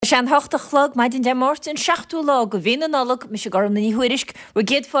sean hochtachlog maid in demort in seachtú lá go bhíon an olog me se gorm na ní huirisk ru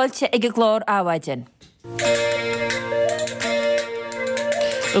géadfáilte ag a glór áhaidin.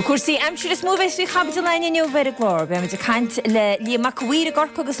 Ru cuasaí aimsir is móvéis fi chabit leine neu ver a glór, be me de cant le lí machuír a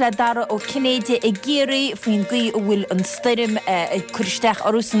gorcogus le dara ó Cinéide i géirí faoin gí bhfuil an styrim chuiristeach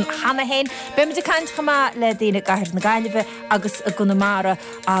arúsan hana hain, be me de cant chama le déine gahir na gaiileh agus a gunamara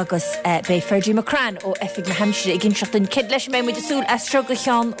agus be Fergie McCran ó effig na Hampshire i ginseach den kid leis mé mu de súl astro go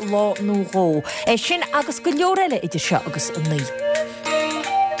chean lá nó ró. Sin agus go leorile idir seo agus an ní.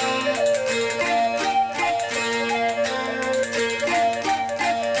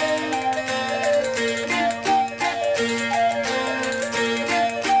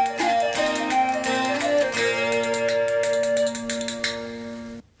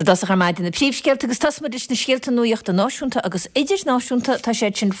 Das ar maid in na príomhscéalt agus tasmad is na scialta nuíochta náisiúnta agus idir náisiúnta tá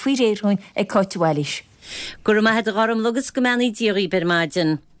sé sin faoi réirúin ag cáitiúilis. Gur maithe a garam lugus go meanaí díorí ber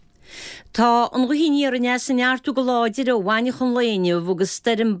maidin. Tá an ruhíníar an san neartú go láidir ó bhaine chun léineh agus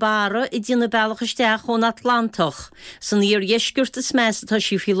sterim bara i dtíana bailachaisteach ón Atlantach san íor dheisgurt is measa tá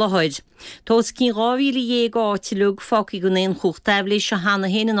siú fi lehaid. Tós cín ráhíle dhé áitilug fáci go naon chuchtaibléis se hana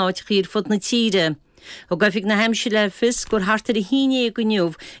héana áit chír fud na tíre. O gafig na Hampshire lefis gur hartar a híine go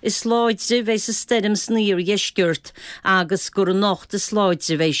nniuh is sláidre bheith sa sterim sníir dheisgurt agus gur nocht is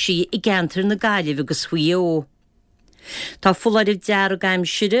sláidre bheith si i gentar na gaiileh agus huió. Tá fularibh dear o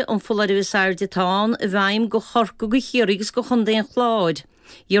Hampshire an fularibh is airde táin a bhaim go chorcu go chiorigus go chundaon chláid.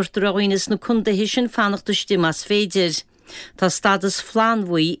 Iortar a ghuinas na cundathe sin fannachta stimas féidir. Tá stadas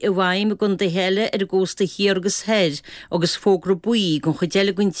flanmhaí i bhaim a gunda heile ar gósta hiorgus head agus fógra buí gon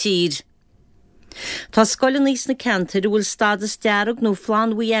chudeile gon tír. Tá scoileann níos na cantar bhfuil stadas dearag nó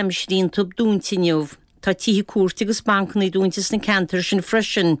flanmhaí amsrín tub dúntainneomh. Tá títhe cuairte agus bancanna dúntas na cantar sin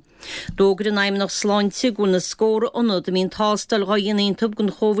freisin. Dógur an aim nach sláinte gúil na scóra anad a mín tástal ghaíon tub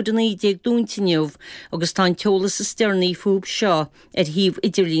gon chomhad an 10 dúntainneomh agus tá teolas sa stearnaí fúb seo ar híomh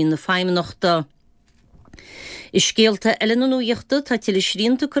idirlín na feimimnachta. Is scéalta eile na nuíochta tá tiile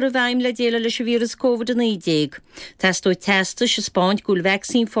srínta chur a bhaim le déile leis a vírus COVID-19. Testóid testa se spáint gúil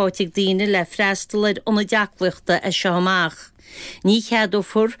vaccín fáitigh daoine le freistal ar onna deachlaachta a seo amach. Ní chead ó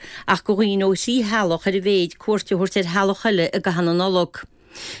fur ach go ghaoin ó sí healach ar a bhéid cuairteúirt ar healach eile a gahanna nolog.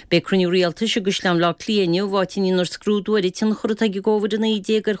 Be cruniú rialta se guslam lá clíaniu bháitin íonar scrúdúir tin churta go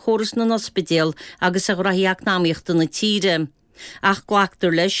COVID-19 ar choras na ospidéal agus a rahiach náíochta na tíre. Ach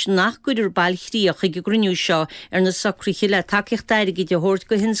gwaachtar leis nach guidir bailchríoch ag gruniú seo ar na sacrúchi le takeocht deirigi de hort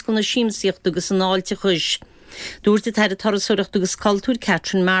go hins go na síimsíocht agus an áilte chuis. Dúirta teir a tarasúireacht agus cultúr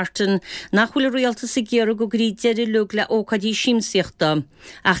Catherine Martin nach bhfuil rialta sa géara go grí deirir lug le ócadí síimsíochta.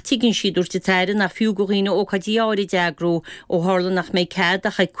 Ach tuigann si dúirta teir na fiú go ghine ócadí áirí deagrú ó hála nach méid cead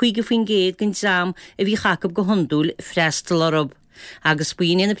a chaid cuige faoin géad gin exam a bhí chacab go hundúil freistal arab. Agus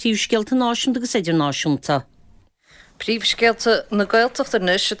buine na príomhscéalta náisiúnta agus idir náisiúnta. Príomhscéalta na Gaeltachtar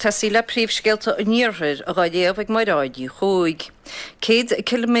nuis a tasí le príomhscéalta a níorthir a ghaidéamh ag maráidí chuig. 100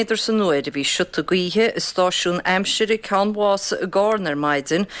 km san nuair a bhí siúta gaothe is stáisiún Hampshire ceanbhás a gánar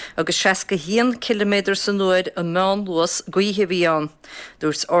maidin agus 61 km san nuair a meán luas gaothe bhí an.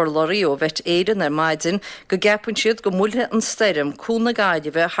 Dúirt orlairí ó bheith éireann ar maidin go gceapann siad go múlthe an steirim cúna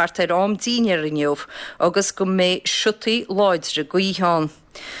gaiileh thart ar am daoine ar inniuh agus go mé siútaí láidre gaothe an.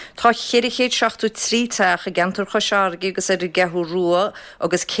 Tá chéirichéad 73 teach a gentar choseargaí agus ar gethú rua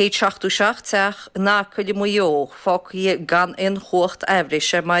agus 177 teach ná chuile muo fácaí gan in chuacht ehrí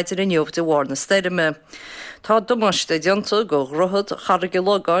sé maidir in neomh de bhhar na steirime. Tá domaiste dianta go gruthad charige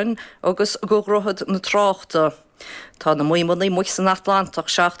logáin agus go gruthad na tráchta. Tá na muoimnaí mu san Atlantach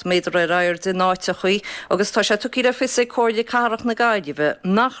 7 méadar ar air de náite chuí agus tá sé tuí a fis é cóirde carach na gaiileh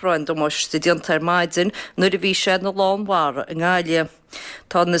nach rain domaiste dianta ar maidin nuair a bhí sé na lámhhara an gáile.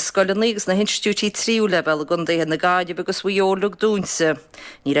 Tá na scoileannaí agus na hinstitútí tríú level a gundaithe na gaiileh agus bhuiolalaigh dúnsa.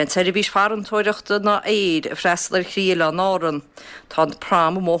 Ní an teirbhís farantóireachta na éiad a freistal ar chríal an áran. Tá na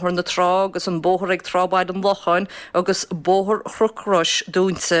pram móthir na trá agus an bóthir ag trábaid an lochain agus bóthir chrucrois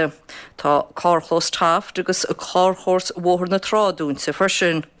dúnsa. Tá cárchlós taft agus a cárchórs bóthir na trá dúnsa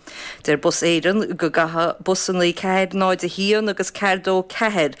freisin. Der bus éireann go gatha busan í cead náid a híon agus ceirdó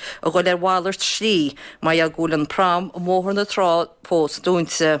cehead a ghoil ar bháilairt slí mai a gúlan pram móthir na trá fós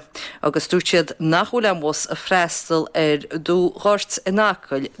dúnsa. Agus dúirtead nachhfuil an bus a freistal ar dú ghort in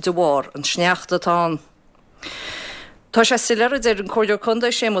acail de bhhar an sneachtatá. Tá sé silar ar an cóidir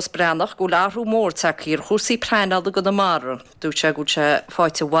chunda sémas brenach go láthú mór takeír chusaí preinal go na mara. Dúirt sé go sé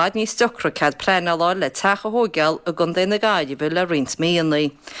fáite bháid níos deocra cead preinalá le techa hógeal a gundé na gaiileh le rint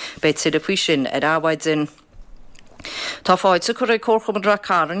míanaí. Beit siad a fao sin ar áhaidin. Tá fáidse chu cócham an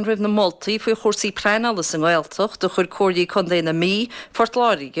racaran rih na moltaí faoi chósaí pleanalas an ghilteach do chur cóirí chun déna mí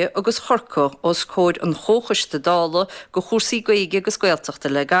fortláige agus chorca os cóid an chóchaiste dála go chósaí gaige agus ghilteachta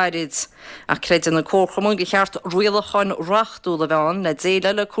le gairid. A credan na cócham go cheart rialachan rachtúla bheáin na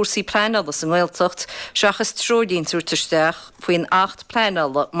déile le chósaí pleanalas an ghilteacht seachas tródín túirtaisteach faoin 8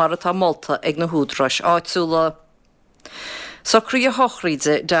 pleanala mar atá molta ag na húdrais áitsúla. Socrí a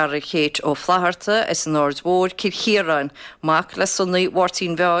hochríide dar a chéit ó flaharta is an Ordbór Circhéran, mac le sunnaí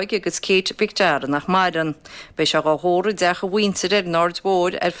Wartín Bheag agus céit Bictear nach Maidan. Bei se go hóra decha bhaintear ar an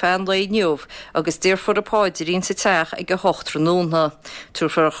Ordbór ar fan le neomh agus dearfur a páidir ín sa teach ag go hochtra nóna. Túr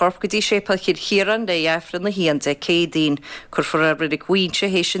for a chorp go dtí sépa Circhéran le eafran na hían de cédín, chur for a ridig bhainte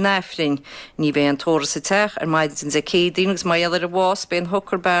hééis sin eafrin. Ní bheith an tóra sa teach ar maidin de cédín agus mai eile a bhás ben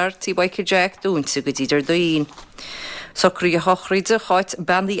hocar bear tí Baice Jack dúnta go díidir doín. Socrí a hochríide cháit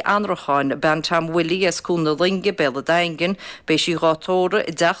bandí anracháin ben tam Willi as cúna linge bella daingen bei sí gátóra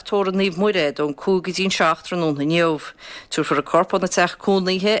I 10 tóra níomh muired ón cúgadín seachtra nóna neomh. Túr for a corp na teach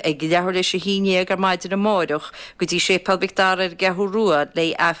cúnaithe ag leabhar leis a híine ag ar maidir na máireach go dtí sé pelbictar ar gethú ruúa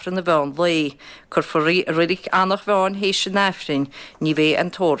le eafran na bheán lé. Chur for ridig annach bheán hééis sin eafrin ní bheith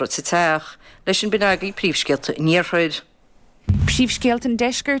an tóra sa teach. Leis sin binagaí príomhsceilte níorthuid. Príomhscéalt an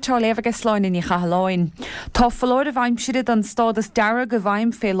deisgur tá lefagus sláin in chaláin. Tá fallóir a bhaimsiad an stádas dara go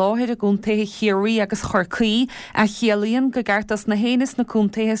bhaim fé láthir a gúntaithe chiaí agus chorcaí a chialaíonn go gceartas na héanas na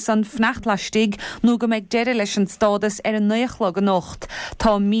cúntaithe san fnecht leistigh nó go méid deireadh leis an stádas ar an 9 an nocht.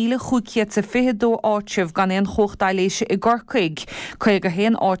 Tá 1522 áitimh gan éon chochtáiléise I gCorcaigh, chuig go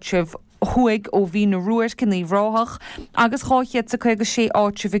héon áitimh chuig ó bhí na ruúir cin í bhráthach agus cháichead sa chuig sé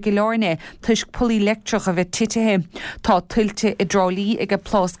áitimh go leorne tuisc polí lectrach a bheith titithe. Tá tuilte I drálí ag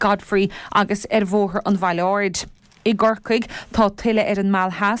Plás Godfrey agus ar bhóthar an bhaileáid. I gCorcaigh tá tuile ar an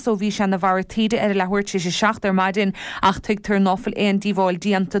mealltheas ó bhí se na bharatíide ar lehuiirte sé 7 ar maidin ach tuigtar nófuil éon díbháil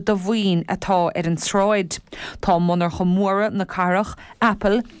díanta do bhaoin atá ar an sráid. Tá munar chomóra na carach,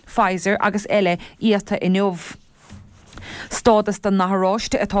 Apple, Pfizer agus eile íata inniuh. Stádas den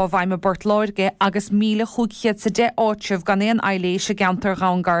nathráiste atá bhaime burt láirge agus 1510 áitimh gan éon eiléise gantar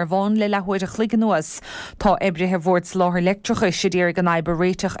rán garbháin le lehuiir a chluig nuas. Tá ebrithe bhórds láthir lectracha sidéir gan aibe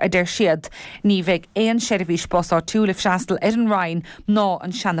réiteach a der siad. Ní bheith éon seirbhís bosá túlah seastal ar an Rhein ná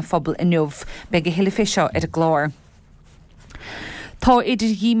an seanna phobal inniuh, be go hiile fisio ar a glár. Tá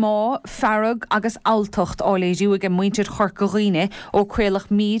idir dhíá farrag agus altocht áléidú ag muintir chorcaghine ó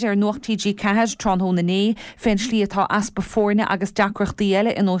crealach míad ar nuachtaí cehead tronthóna né féin slítá aspa fórne agus deacrachtaí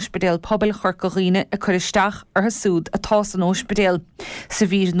eile in óspedéal pobail chorcaghine a churisteach ar hasúd atá san óspedéal. Sa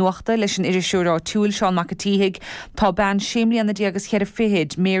bhír nuachta leis an irisisiúrá túil Seán Macatíigh tá ban séimlíanna agus cheir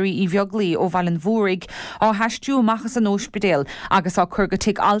fihéid Mary í bheaglaí ó Bhalan Mhúraigh á heistú machchas an óspedéal agus á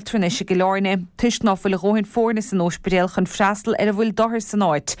churgatigh altranne se go leorne tuis nófuil a róhin fórne san óspedéal chun freastal ar a bhfuil dothir san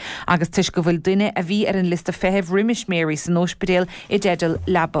áit, agus tuis go bhfuil duine a bhí ar an lista fehebh riimiis Mary san óspedéal I dédal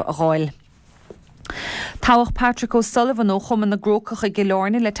labba a gháil. Táach Patrick O'Sullivan ó chuman na grócacha go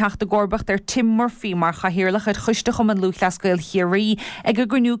leorne le teachta gorbacht ar Tim Murphy mar chahirirlach ar chuiste chuman luchlascail chiaí ag go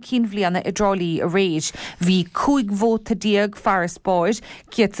gurniú cín bhliana I drálí a réid. Bhí 5 vóta diag Ferris Boyd,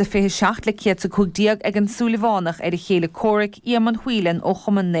 ciad sa 27 le ciad sa 5 diag ag an súlahánach ar a chéile córic Ioml Whelan ó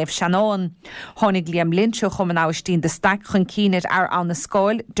chuman nef Shannon. Tháinig Liam Lynch ó chuman áistín de stac chun cíad ar an na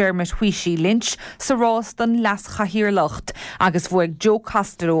scáil Dermot Huishi Lynch sa rás don las chahirirlacht, agus bhuaig Joe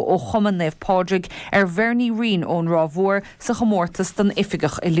Castro ó chuman nef Padraig ar Vernie Reen ón rámhór sa chomórtas don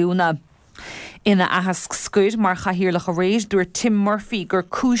ifigach I lúna. Ina ahas scuid mar chahirirlach a réis dúir Tim Murphy gur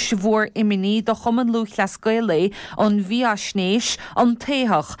cúis mhór iminí do chuman luchlascail le an bhí a snéis an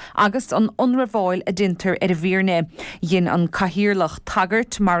téthach agus an unrabháil a dinter ar a bhíorne. Dhin an chahirirlach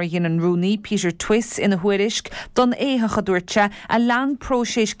tagart mar dhin an rúnaí Peter Twiss ina huirisc don éthacha dúirte a lean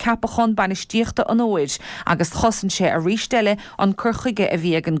próséis capachán banistíochta an óid agus chosan sé a rístelle an curchuige a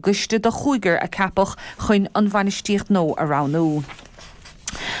bhí ag an guiste do chuiger a capach chuin an banistíocht nó a ránú.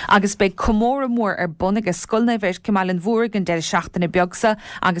 Agus beidh comóra mór ar bunnig a scoilna bheith Ceamáil an Mhúraigh an deir seachtainna beagsa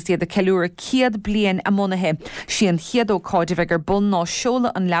agus iad a ceiliúra ciad bliain a monathe. Sí an chiad ó cáidir bheith gur bun ná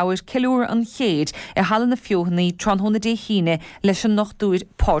seola an leabhar ceiliúra an chéad I hallan na fiúhannaí tronthóna dé híine leis an nachtúid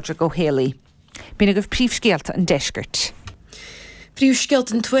Padraig O'Haley. Bína go príomhscéalta an deisgirt.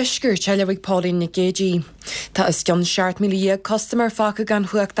 Príomhscéalt an tuisgur teilehigh Pauline na gédí. Tá is gan 7 milliún customer faca gan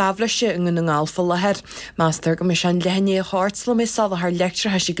chuach dáblaise in an ngáilfa lehead. Meastar go mis an lehanné háirtsla mé sala haar lectra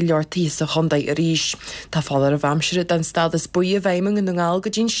heisi go leortaí sa chundaí a ríis. Tá fálar a bhamsire den stadas buí a bhaiming in ngáil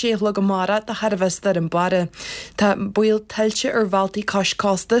go dín séhla go mara a harvestar an bare. Tá buil tiltte ar bháltaí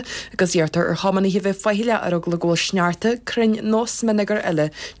coscásta agus dheartar ar chamanna hi bheith faile ar og le ggóil snearta crinn nós minigar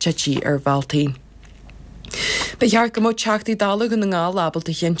eile tetí ar bháltaí. Behear go mó teachtaí dála go na ngá labal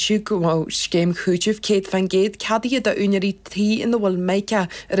de chéintú go scéim chuúteh céad fan géad cadiad a únarí tí in bhfuil méice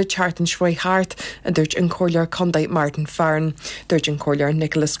ar a chartan Shroy Hart a dúirt an choirlear Condaid Martin Farn. Dúirt an choirlear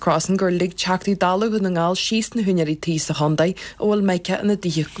Nicholas Crossan gur lig teachtaí dála go na ngáil síos na húnarí tí sa Hondaid ó bhfuil méice ina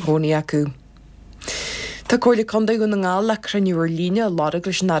dtí gcónaí acu. Tá cóirla Condaid go na ngáil le cruniúir líne láda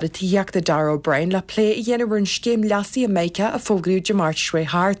gris narratííach de Dara O'Brien le lé i dhéanamh an scéim leasí a méice a fógraú de Mart Shroy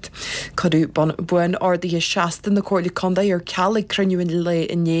Hart. Cadú buin ordaí seaasta na cóirla Condaid ar ceala cruniúin le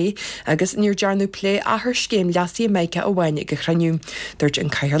inné agus níor dearnú lé ahar scéim leasí a méice a bhaine go cruniú. Dúirt an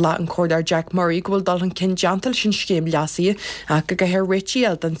caiirla an cóirlear Jack Murray go bhfuil dal an cin deantal sin scéim leasí a go gahir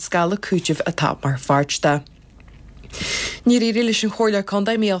Richie den scala cúteh atá mar fartsta. Ní réirí leis an choirlear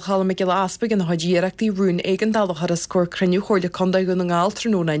Condaid míal chala me gile aspa an hadíireachtaí rún éigen dalachar a scór cruniú choirla Condaid go na ngáil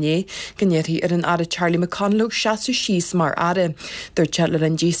tróna né gnéirí ar an ara Charlie McConlough seaú síos mar ara. Dúirt telar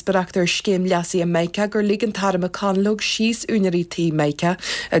an díosparachtar scéim leasí a méice gur lí an tar McConlough síos únarí tí méice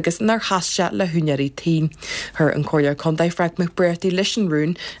agus nar hasise le húnarí tí. Thir an choirlear Condaid Frank McBrearty leis an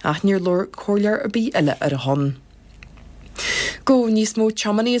rún ach níor lór choirlear a bí eile ar a hon. Go níos mó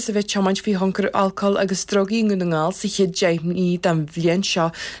teamaní is a bheith teamaint fao honcar alcohol agus drogaí go na ngáil sa chéad deimhní den bhliain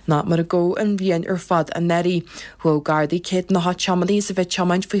seo ná mar a ggó an bhliain ar fad a neirí. Thó gardaí céad nach teamaní is a bheith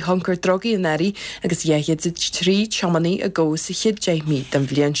teamaint fao honcar drogaí a neirí agus dhéiad trí teamaní a ggó sa chéad deimhní den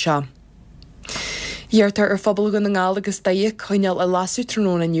bhliain seo. Dheartar ar phobal go na ngáil agus daoh chuineal a lasú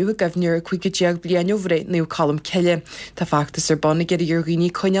tróna nniu a gabhnear a chuige blianú bhréit nó chalam ceile. Tá factas ar banna gur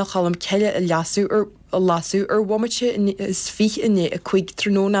dhearghíní chuineal chalam ceile a lasú ar bhaimite is fich inné a chuig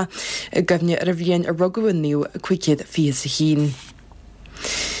tróna a gabhne ar a bhliain a rugadh nniu a chuigéad fi sa hín.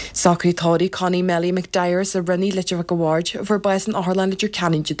 Secretary Connie Melly McDyers a runní litir go bhard bhar bais an Ireland litir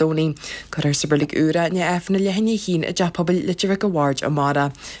canin jadóní. Chuir sa burlig úra ne efna le henne hín a depabil litir go bhard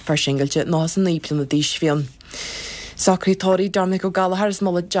amara, far singalte nás an íplan na díos fion. Secretary Dominic O'Gallagher is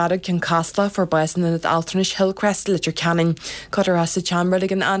mullet jarrag cin casla for baisan in Alternish Hillcrest litir canin. Cutter as a chamber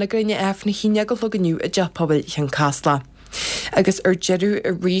lig an anagrine efna híne go lugniu a depabil cin casla. Agus jeru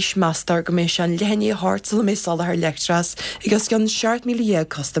a ríis master go mééis an lehéine hart le mé salhar lectras agus gan 6 milliún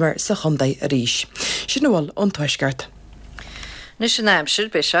customer sa Hondaid a ríis. Sin bhfuil an tuisgart. Nis an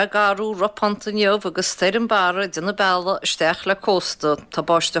aimsir be se garú ropantaneomh agus steirn bara duna bella isteach le cósta tá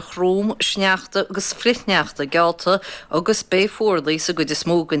báiste chrúm, sneachta agus frithneachta gealta agus bé fuorlaí sa go is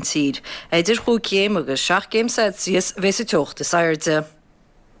smógan tír. Éidir chu céim agus 6 céim Celsius bhés a teochta sairde.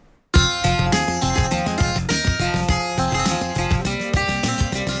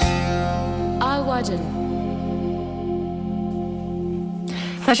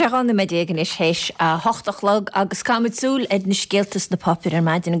 Tá sé gan me dégan is héis a hochtachlog agus camidsúl ed na scéaltas na papir ar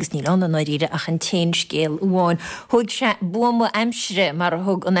maidin agus níl an áíre ach an téin scéal uháin. Thug se buama aimsre mar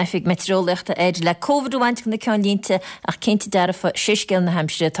thug an efig meteorolachta ed le COVID-19 na ceanlínte ach cinnte dearafa 6 scéal na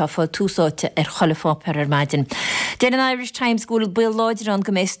haimsre tá fá túsáte ar cholafápar ar maidin. Déir an Irish Times gúil bil láidir an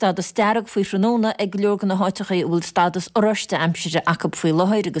go mé stadas dearag faoi Tróna ag leor na háitecha bhfuil stadas oriste aimsre acab faoi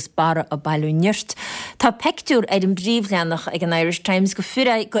láthir agus bara a bailúnirt. Tá pectúr ag an bríomhleannach ag an Irish Times go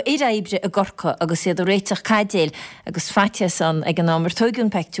go éibre a gorcha agus iad réiteach caidéil agus faite san ag an námar tuigiún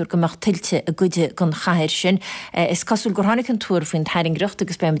pectúr gomach tiltte a guide gon chair sin. Is cosúil gur tháinig an túr faoin tairingreacht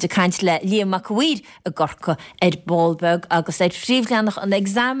agus beim de caint le líamachhuiir a gorcha ar ballbeg agus ag phríomhleannach an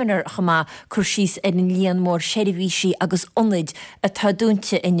examiner chamá chuirsís ar an líon mór séirhísí agus onid a tá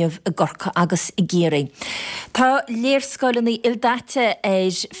dúnte inmh a gorcha agus i ggéirí. Tá léirscoileanna ildáte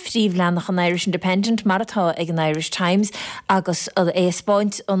ar phríomhleannach an Irish Independent mar atá ag an Irish Times agus é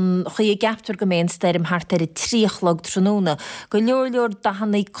spáint an chuí gaptar go mén steirm hart ar tríochlog tróna. Go leor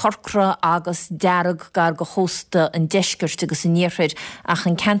dahannaí corcra agus dearag gar go hósta an deisgurt agus an níorfrid ach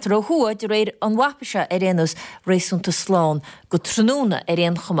an cantar ó thua de réir an wapaise ar réanús rééisúnta sláán go tróna ar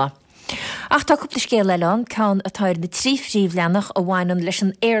réon chuma. Ach tá cúpla scéal leán ceann atáir na trí phríomhleannach a bhhainm leis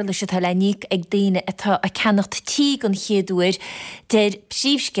an éirlis atá leníic ag daine atá a ceannacht tí an chéadúir déir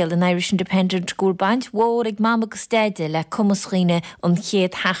príomhscéal an Irish Independent gúrbaint mhór ag mam agus déide le cumasghine an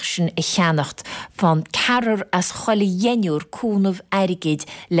chéad theachsin i cheannacht fan cearar as chola dhéanúr cúnamh airigid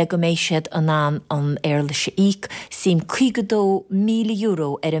le go méisiad an éirlise íc sim 52 míle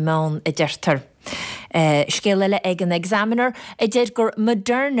euro ar a mán a deirtar. Scéile ag an examiner a déir gur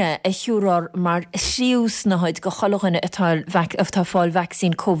Moderna a hiúrár mar siús na haid go cholachanna atá fáil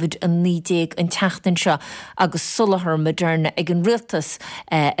vaccín COVID-19 an teachtain seo agus sulachar Moderna ag an rialtas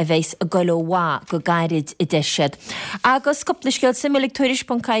a bheits a goilehá go gairid i deisiad. Agus cupla scéal similig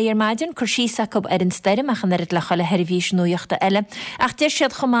tuairis.caí ar maidin chur síosach ar an steirim a chan le chola heirhís nuochta eile. Ach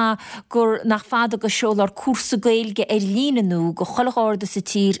deisiad chumá gur nach fada go seolar cuasa gailge ar línanú go cholachárda sa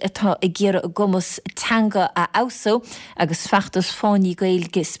tír atá i ggéire a gom Thomas Tanga a Auso agus feachtas fáinní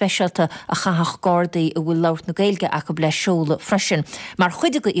gailge specialta a chahach gardaí a bhfuil láirt na gailge a go bleis seola freisin. Mar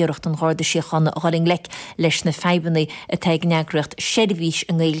chuide go iirecht an gharda siochanna gharing lec leis na febannaí a teag neagracht sédhís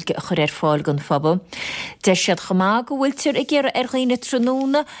an gailge a chuir fáil gan fabal. De siad chamá go bhfuiltir i ggéire ar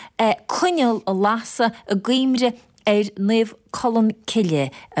tróna cuineal a lasa a gcuimre nef colin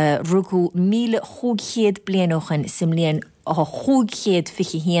ciile rugú 1,500 blianochan simlíon a 500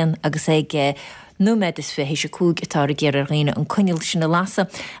 fiche hían agus ag numed is fi héise cúg atá a ggéir réine an cuineal sin na lasa.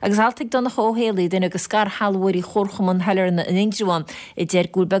 Agus altaigh donna óhéalaí den agus gar halhairí chorchaman heile na Indraháin I déir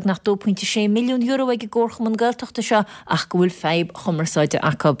gúlbeg nach 2.6 milliún euro ag górchaman gailteachta seo ach go bhfuil feib chumarsáide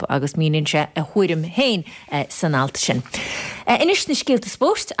acab agus míonn se a thuirim héin san alta sin. Inis na scéalta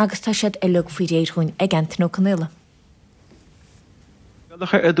spóst agus tá siad lug faoi réirthúin ag Antonio Canela.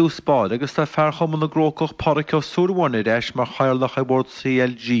 Lecha edú spád agus tá fearchaman na grócach paracá súrhhaine eis mar chairlacha bord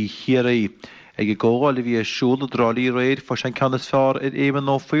CLG hiaraí. Ag góáil a bhí siúla drálí réir for sin canas fear éman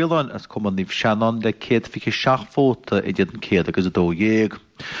nó féáin as cuman níomh seanan le 157 fóta I dhéan 100 agus 2.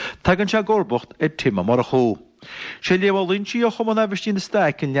 Tagann se górbocht tíma mar a chó. sé léomh líntíí a chuman ahistí na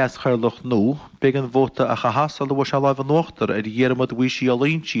staic in leas chairlach nó, beag an bhóta a chahasal le bhfuil se láimh nóachtar dhéarmad bhuiisí a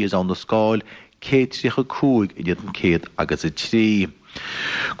líntíí is an na scáil 135 I dhéan 100 agus 3.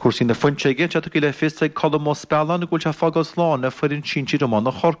 Cuasaí na funteige te go le fisteigh colm spealan a gúil se fagas láin a fuirinn sintíad amán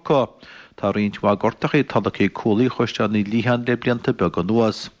na chorca. Tá rionthá gortacha talach cólaí chuiste na líhan le blianta beag an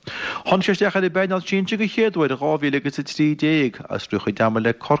nuas. Hon séisteach I bein an sinti go chéadhid a 20 agus 30 as rucha deama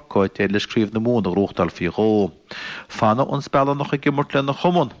le corcáid le scríomh na mún a róchtdal fió. Fanna an spealan nach a gimmort le na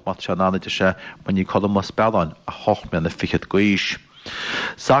chuman, mat se náide se man ní colm spealan a hochmean na fichiad gois.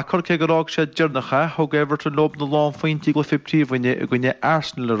 Sacr ce gorág sé dearnacha thug Everton lob na lán faointí go fiptíomhaine a gine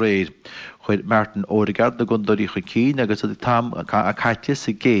Arsenal a réir. Chuid Martin Odegaard na gundarí chu cín agus a tam a caiite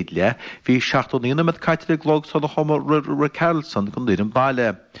sa géad le, hí 16 med caiite le glog san na chuma Carlson gon dtíir an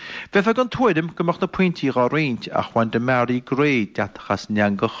baile. Bheith an tuaidim gomach na pointí á réint a chuin de Mary Gray deachchas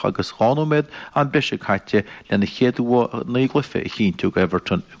neangach agus gánomid an bise caiite le na chéadú na glufe chinú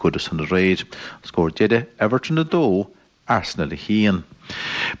Everton a godas san réir. Scór deide Everton a dó, Arsenal a hían.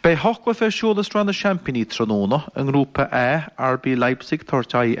 Bei hochgla fé siúla strán na Championí tróna an grúpa RB Leipzig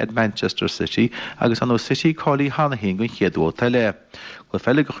tortaí at Manchester City agus an City cholí hanahén gon chéadú le. Go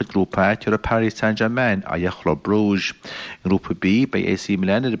fellig go chud grúpa tuair a Paris Saint-Germain a Chlob Brugge. Grúpa B bei AC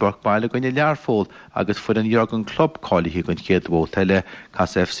Milan de Borg baile gonne learfód agus fu an Jurgen Klopp cholí gon chéadú le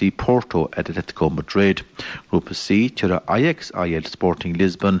Cas FC Porto at Atletico Madrid. Grúpa C tuair a Ajax AL Sporting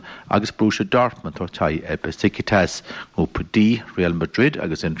Lisbon agus Borussia Dortmund tortaí at Besiktas. Grúpa D Real Madrid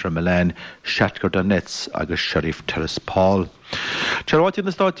agus Inter Milan, Shakhtar Donetsk agus Sheriff Tiraspol. Teráití na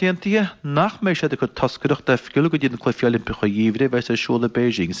stáitiantaí nach méid sé go toscaach de fiúla go dtíanana clufií Olympíocha dhíomhre bheits a siúla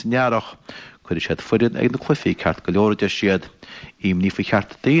Beijing san nearach, chuir sé fuireann ag na clufií ceart go leor de siad. Ní fa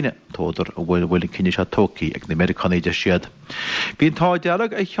cheart daine tódar a bhfuil cinine se tócaí ag na Americaní de siad. Bhíon tá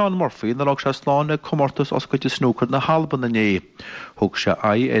dearag a chean morfaí na lag se sláán le comórtas os goite snúcar na halban na né. Thug se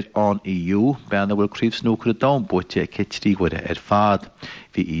an EU beanna bhfuil críomh snúcar a dámbóite ce tríhuire fad.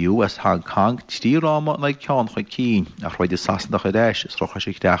 Bhí EU as Hong Kong tíráma na ceán chu cín a chuide sasnach a réis is rocha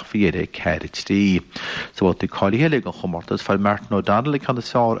sig deach fiire ceir tí. Sa bhil choíhéile an chomórtas fel Martin O'Donnell can na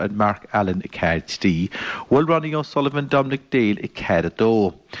sáir ad Mark Allen i ceir tí, bhfuil Ronnie O'Sullivan Dominic Dale i ceir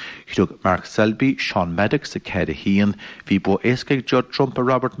dó. Chirúg Mark Selby, Sean Maddox a ceir hían, bhí bo éascaigh Judd Trump a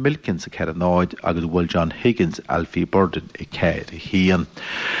Robert Milkins a ceir náid agus bhfuil John Higgins Alfie Burden i ceir hían.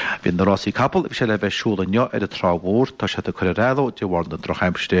 Bhín na Rossi Capel sé le bheith siúla neo ar a trábhór tá sé a chuir réadó de bhhar na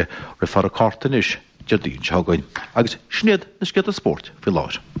drochaimste ri far a cartanis jadín seágain. Agus snéad na sciad a sport fi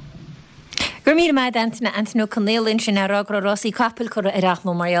láir. Gur mír maid Antonio Canélinn sin ará Rossi Capel chur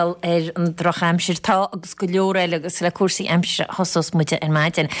arachnó marial an droch amsir tá agus go leoréile agus le cuasaí amsir hosos muide ar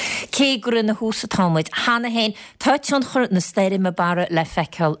maidin. Cé gur na húsa támuid hána héin táitsean chur na steidir me bara le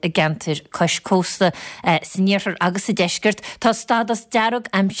feiceáil a gentir cos cósta sníir agus a deisgurt tá stadas dearag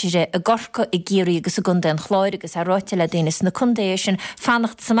amsire a gorca i ggéirí agus a gunda an chláir agus a ráite le déanaine na chundéis sin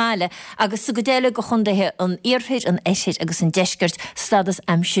fannacht Somália agus sa godéile go chundathe an iorthaid an eisiid agus an deisgurt stadas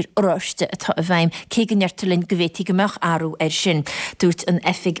amsir roiste a bhaim cé gneartalinn go bhhétí gomeach áú ar sin. Dúirt an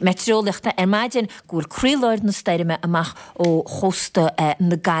effig meteorolachta ar maidin gúil críláir na stairime amach ó chósta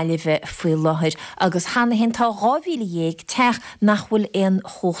na gaiileh faoi láthir agus hána hen tá 2001 teach nachhfuil éon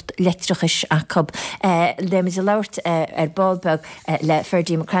chócht letrachas acab. Le mis a leirt ar Balbeg le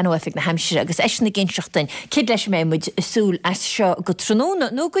Ferdi Macrano effig na Hampshire agus eisna ginseachtain cid leis mé muid súl as seo go tróna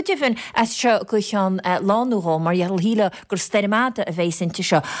nó go dtíhann as seo go teán lánúá mar dheal híle gur steirimada a bhééis inte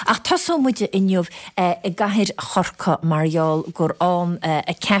seo. Ach tasó muid Caide inniuh I gahir chorca Marial gur an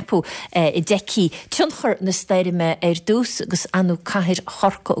a cepu I deci tunchar na stairime dús agus anú cahir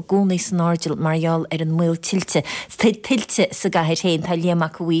chorca a gúnaí san ardil Marial an mil tilte sa gahir héin tá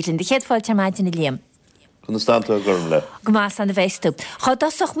liamach bhuirin. De chéad fáil temáidin I liam. Constanta gurm le. Gmas an bhéistú. Chá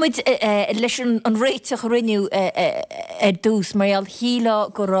dasach muid leis an réiteach riniu dús Marial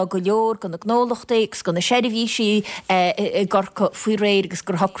híla go rá go leor go na gnólachtaigh go na séidirhísí gorcha faoi réir agus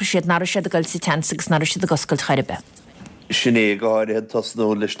gur hocra siad nar siad a gail sa teansa agus nar siad a goscail charibe. Sinné gáir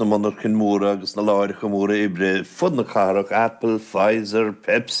tasnú leis na manar cin móra agus na láir chamóra ibre fud na carach Apple, Pfizer,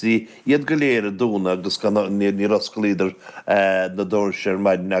 Pepsi, iad go léir a dúna agus ní rascolíidir na dóirseir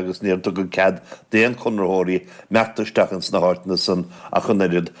maidin agus níor tu go cad déan chunrathirí meachtarsteachans na háitna san a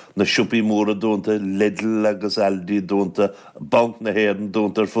chuneirid na siúpaí móra dúnta, Lidl agus Aldi dúnta, bank na héan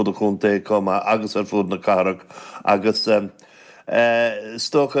dúnta ar fud a chunta comma agus ar fud na carach agus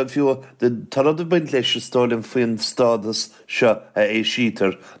Stocha fiú de tarad a bain leis stálinn faoin stádas seo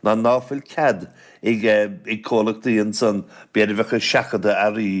sítar na náfuil cad ag cólachtaíonn san beidir bhecha seachada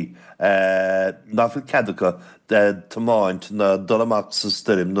arí náfuil cadacha tamáint na dolamach sa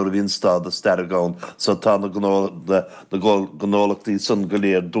styrim nuair a bhíonn stádas deargáin sa tá na gnólachtaí san go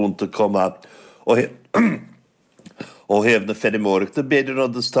léir dúnta comma ó héamh na fenimóriach, de beidir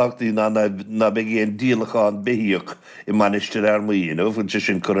an stáchtaí na be géon díalachán beíoch I manisteir armaíon, fun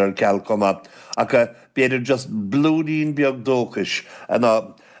sin chur ar ceall comma, ach beidir just blúdín beag dóchas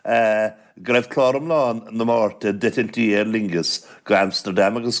ana go raibh chlárm lán na máirte detiltí lingus go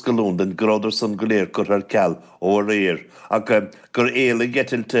Amsterdam agus go Lúndan grodar san go léir chur ar ceall ó réir, ach gur éala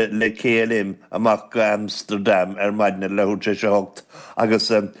getilte le KLM amach go Amsterdam maidine lehuirte se hocht agus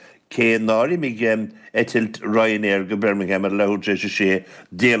cé nári mi etilt Ryanair go Birmingham lehuirte sé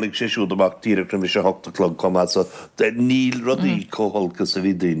déalaigh sé siúd amach tíreachta mi sé hochta clog comma so níl rodí cóholcas a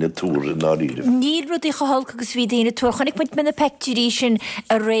bhí daine túr in náíirih. Níl rodí cóholcas bhí daine túr, chonig muid mena pecturí sin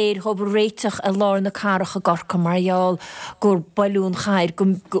a réir hob réiteach a lár na carach a gorcha Marial gur bailún chair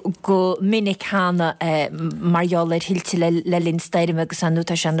go minic hána Marial hilte le linsteirim agus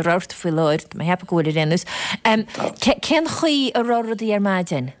anúta se an ráirta fí láir, ma hepa góir rénus. Cén chuí a rárodí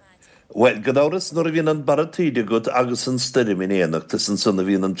maidin? Well, godáras nor a bhíon an baratíide go agus an styrim in éanacht san sanna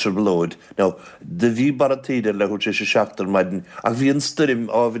bhíon an triblóid. Now, de bhí baratíide le chuirte sé seachtar maidin, ach bhí an styrim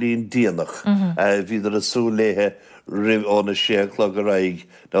ábhríon díanach. Bhíidir a súléthe rih óna sé chlog a raig,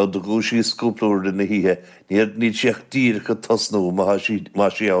 now do gúsí scúplúir in na híthe, níl seach díircha tasnú má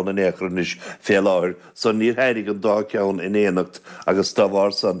sí ann an échranis fé láir, so níor heirig an dá ceann in éanacht agus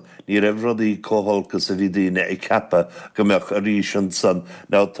tábhar san, ní raibh rodí cóholcas a bhí daine I cappa go meach a rísin san,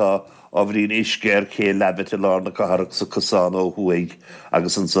 now tá a bhrín iscéir cé lebit I lár na caharach sa cosán ó huaig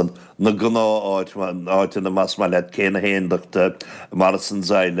agus an san na gná áit in na masmalet cé na héandachta Madison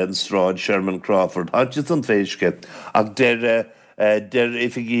Island, Sráid, Sherman Crawford, áit an féisce ach der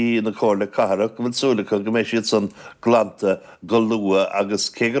ifigí na cóla caharach go súlacha go mééis siad san glanta go lua agus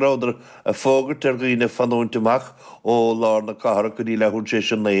céráidir a fógart gghine fanúntaach ó lár na caharach go dí lehuirte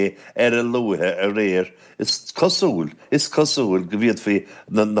sin lé a luathe a réir. Is cosúil go bhíad fao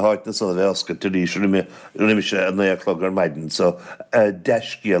na háitna san a bheasca turíis riimi sé a nuachlog ar maidin, so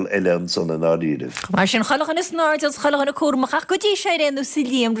deiscéal eile an san an áíirih. Mar sin chalachan is náid as chalachan a cuamach go dtí sé réanú sa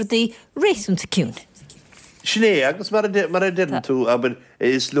líam rudaí réisúnta ciún. Sinné agus mar a den tú aber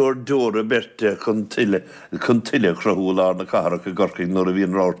is leor dóra berte chun tuile chrathúil na carach a gorcaí nuair a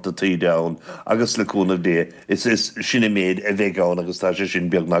bhíon ráirta tíide ann agus leúna dé is sinna méid a bheitgáin agus tá sé sin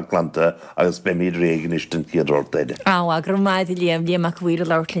beag na glanta agus be míad régan is den chéadráirtaide. Á gur maid líamach bhuiir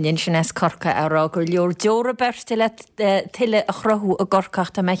leirlinn sin es corca ará gur leor deora berte le tuile a chrathú a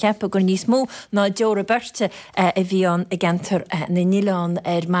gorcacht a me cheappa gur níos mó ná deora berte a bhíon a gentar na nílán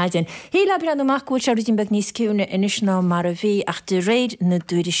maidin. Híla brean amach bhúil se rutin beag níos ciúna inis ná mar a bhí ach de réid na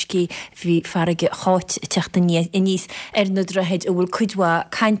dúriscí bhí farige cháit teachta níos na drahéid a bhfuil cuidhá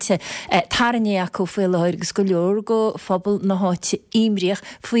cainte taranné acu féileir agus go leor go phobal na háite imríoch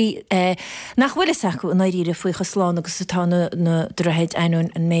faoi nach bhfuil acu na ríre faoi chosláán agus atá na drahéid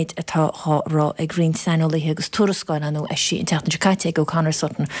einún an méid atá rá ag Green Sanolaithe agus tuarascáin anú sí an teachna caite go Conor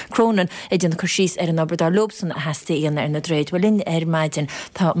Sutton Cronin idir na chusís an Aberdar Lobson a heasta íon na dréid bhfuil linn maidin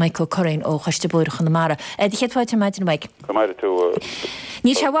tá Michael Corrain ó chaiste buirichan na mara. Di chéadháid maidin Mike.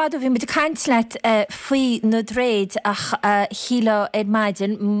 Ní se bhád bhí mit caintlet faoi na dréid ach híla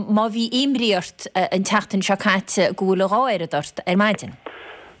maidin má bhí imríart an teachtain se caite gúla ráir dort maidin.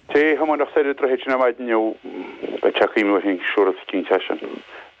 Té ha nach sé drahéid na maidin jo be teachíú hin siúras cín tesin.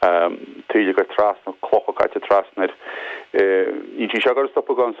 Tíle gur trasna clocha caiite trasnaid. Ní tí seagar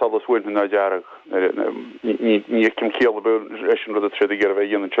stoppa gan salas bhuiin na dearag. Ní cim céal be éisian rud a tríd gur bheith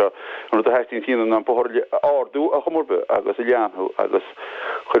dhéanaan seo. An rud a heistín tíanaan an pothir áardú a chumorbe agus i leanthú agus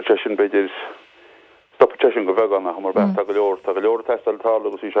chuir sin beidir stoppa teisisin go bheith ganna chumor bheith tag go leor testaltá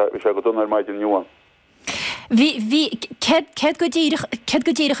agus bhí se go dunar maidin nuan. Ced go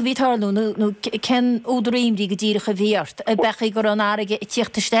ddíirech bhí tarlú nó cen ódréimrí go ddíirech a bhíart a becha gur an áige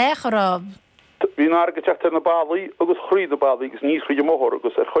tíochttasteach ar Bhín áige teachta na bailí agus chríd na bailí agus níos chuide móthir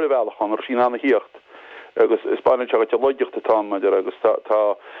agus ar chuir bhealachan ar sin anna híocht agus Spáin teaga te loideocht atá maidir agus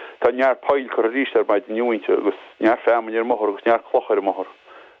tá near pail chu a ríist ar maid nniuinte agus near femin ar móthir agus near clochar ar móthir.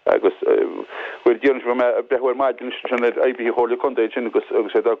 agus bhfuir díann me brethir maidin sin éibi hóla condéid sin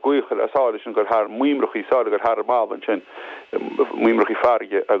agus é a gcuchar asáile sin gur thar muimrechaí sála gur thar málan sin muimrechaí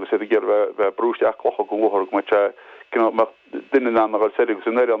farige agus é ggéir bheith brúiste a clocha go bhthir go me duine ná gáil sé agus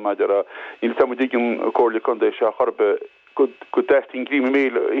an éan maidir a íl tam dígin cóla condéid se chorbe go 10 gríime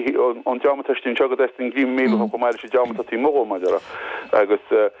an deamatastín se go 10 gríime go mar sé deamatatí mó maidir agus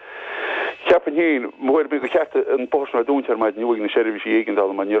Ceapan hín muir mé go cheata an bósna dúntear maid nuúigh na séirhí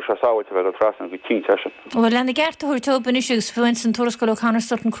éigendal man níor se sáhaite bheith trasna go tí teisian. Bhfuil lena gceartúirtóban isús fuin san tuarascoil chanar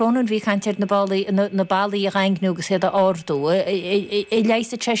sortan crónún bhí chaintear na bailí a reingnú agus héad áardú. I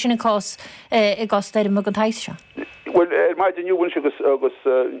leiiste teisisin cás i gásteir me an taise se? Well, maid an nuúin agus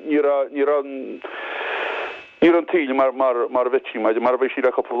Níor an tíile mar bhití mar bheith siad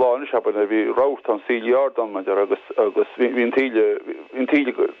a chopláin seapan a bhí rácht an síí ardan maidir agus hín tíile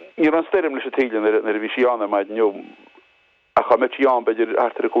níor an steirm leis a tíile na bhí sianna maid nniu a cha metíán beidir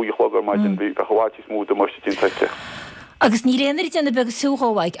artar a cúige chlogar maidin bhí a choháití smúd a muiste tín teite. Agus ní réanarí déanana beag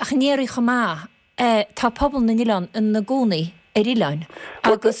súáhaig a chanéirí chamá tá pobl na Nílan in na gcónaí ar Ileáin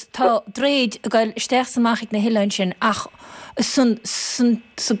agus tá dréad a gail steach samachigh na Hileáin sin ach sun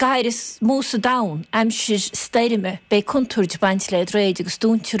gair is mósa dain aimsir steirime be contúird baint le réid agus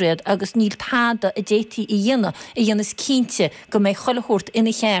dúntiúréad agus níl táda a détí i dhéanas cínte go méid cholathirt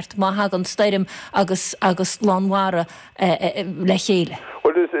ina cheart má hagan steirim agus lánhara le chéile.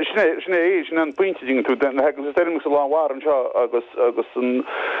 Well, sinna an pointe ding tú na hegan sa steirim sa lánhara an seo agus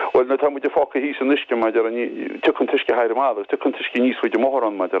well na tam foca hí san isce maidir an tuchan tuisce heidir mádas, tuchan tuisce níos fuide mór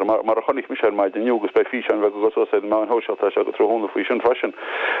an maidir mar a chonig mis maid an nugus bei fi an bheith go sé má an hóseilta se go trohonna faoi sin freisin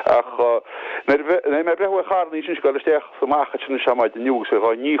ach mé brethfu charní sin go leisteach famácha sin seáid an nugus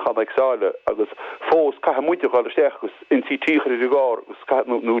a níchan agsáile agus fós cai muide go leisteach gus intí tíchar i gá gus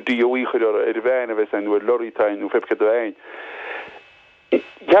nó DOíchar ar a bhéin a bheits an nuair lorítain nó fibce bhéin.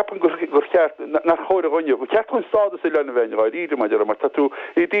 Ceapan gur ceart nach choir a bhaine, go ceart chun stáda sa lena bhaine bhaid idir maidir mar tatú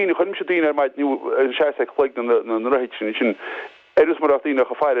i dtíine chunim se dtíine maid nniu an seaigh chléig na raid sin Erus mar aftíine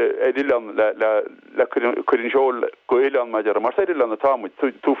a feire Ilan le churin seol go Ilan maidir mar sé Ilan na támuid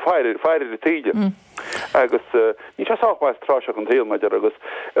tú feire a tíide agus ní se sáchmáis tráiseach an téal maidir agus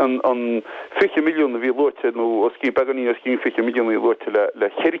an 50 milliún bhí loite nó os cí beganí os cí 50 milliún loite le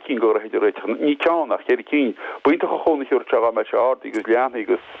cheiricín go heidir réit ní teannach cheiricín buinte a chónaisiúr teá me se ádaí agus leanana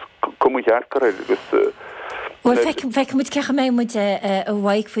agus cumúhearcar agus Well, feic muid cecha mé muid a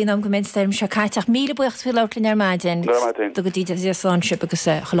bhaig faoin am gominsteirm se caiiteach míle buocht fi leirlinn ar maidin do go dtíide sánsip agus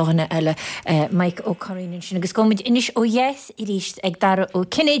cholóhanna eile Mike ó Corín sin agus gomid inis ó yes i ríist ag dar ó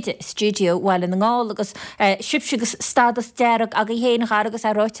Cinnéide studio bhile na ngáil agus sibsegus stadas dearach a héanach agus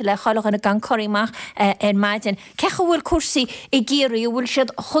a ráite le cholóhanna gan choíach ar maidin. Cecha bhfuil cuasaí i ggéirí bhfuil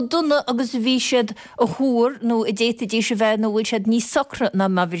siad chodunna agus bhí siad a thuair nó i déta dí se bheith nó bhfuil siad ní socra na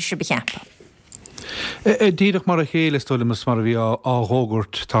má bhí se becheappa. Díadach mar a chéile stoilimas mar a bhí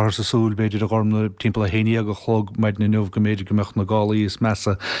áthógurt tar sa súl beidir a gormna timppla a héine a go chlog maid na nuh go méidir gomeach na gálaí is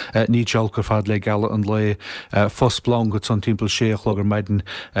mesa ní tealcar fad le gala an le fosblán go san timppla sé chlog ar maidin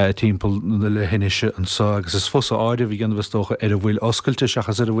timppla le hinise an sa agus is fosa áide bhí gan bhtócha ar a bhfuil oscailte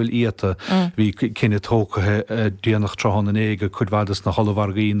seachas ar a bhfuil iata bhí cinenne tócathe díananach trohanna éige chudhhadas na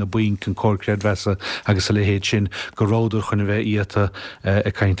hollahhargaí na buin an cócréad wesa agus a le héad sin go róidir chuna bheith iata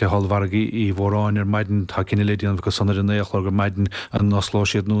a cainte hollahhargaí í bhráin ar maidin tá cinenne lédíon go sanar in éachlog ar maidin an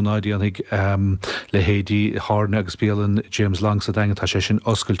noslóisiad nó náidíannig le hédí hána agus bíalan James Lang sa dagan tá sé sin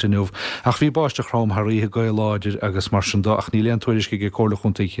oscailte nuh ach bhí báiste chrám thaíthe gail láidir agus mar sin ach ní leon tuairisce go cóla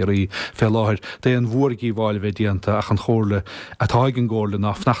chunta chéirí fé láthir dé an bhuairgaí bháil bheith díanta ach an chóirla atáigen ggóla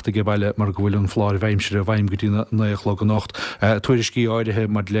nach fnachta go bailile mar go bhfuil an fláir bhaimseir a bhaim go dtína éachlog an nacht tuairiscí áidethe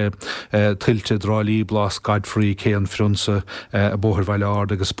mar le tiltte drálí blas Godfrey céan frunsa a bóthir bhaile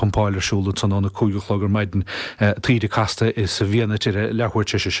ard agus pompáilersúla san anna cúil cúigelchlog maidin tríide casta is sa bhíanana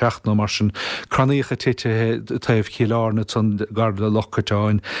lehuiirte sé seaachna mar sin craníocha tite taobh chiileárna san garda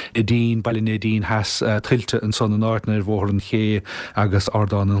lochatáin i dín bailin dín has tiltte an son an áitna ar bhór an ché agus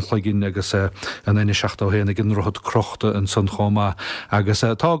ardán an chluiginn agus an ine seachtá héna gin rothad crochta an son chomá agus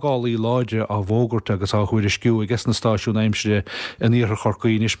tágálaí láide a bhógurt agus á chuir sciú agus na stáisiún aimside in íar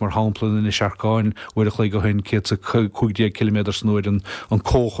chorcaínis mar háplan in seaarcáin bhfuir a chléig go hen cé 50 km snúir an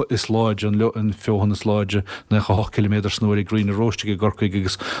cócha is láide an fiohan is láide na 8 km snúir i Green Roastige gorcaig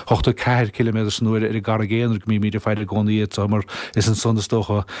agus 8 km snúir ar i gar géanar go mí feile gcóíiad mar is an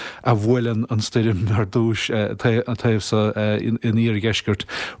sondastócha a bhfuilen an steirim ar dúis taobh in íar geisgurt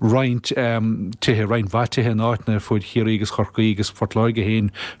roint tithe rein bhaitithe áitna fuid chiaí agus chorcaí agus fortláige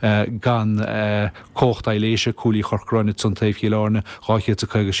héin gan cócht eiléise cúlí chorcránid san taobh chiileárna cháiche a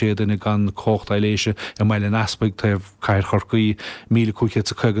chuige séadana gan cócht eiléise a meile an aspect taobh cair chorcaí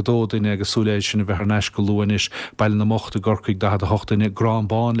 1200 duine agus súléid sin a bheit ar neis go luanis bailin na mochta gorcaig da a hochtaine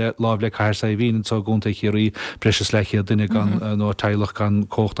gránbán le láb le cair sa bhín tá gúnta chiaí breis leiche duine gan nó teilech gan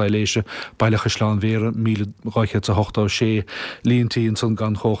cócht eiléise bailach isláán véra 1200 líontíín san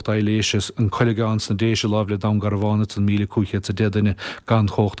gan cócht eiléise an choilegáin na déise láb le dam gar bhána an 1200 déine gan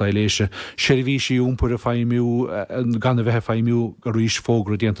cócht eiléise sé bhí sí úmpur a feimimiú gan a bheitthe feimimiú go ríis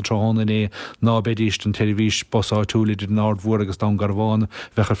fógra déanta trána é ná bedíist an televís bosá túla den nárdhór agus dam gar bhána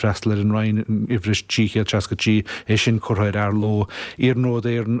bhecha freistal an rein ihris tíché trascatí é sin chorthaid ar lo ar nód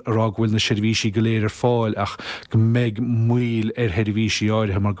ar an rághfuil na sirvíí go léir fáil ach go méid muil ar heirvíí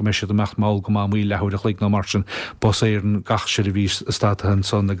áirithe mar go meisi amach má go má muil lehuiir a chlik ná mar sin bos ar an gach sirvís stathan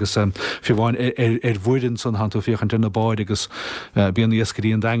son agus fi bháin ar bhuiidir san hanú fiochan duna báid agus bíon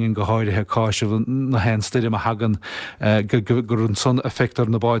iascaí an dain go háirithe cáise na hen staidir a hagan gur an son effektar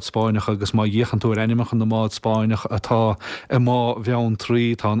na báid Spáinach agus má dhéchanú animach an na mád Spáinach atá i má bheann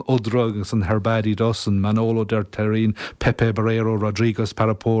trí tá an odra agus an Herbadi Dos an Manolo der Terrín, Pepe Barrero, Rodriguez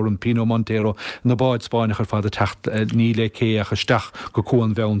Parapor an Pino Montero na báid Spáinach ar fád a techt níle cé a chuisteach go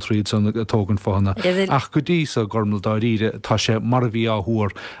cuan bheann tríd san tógan fána. Ach go dtí a gormil dáíre tá sé mar bhí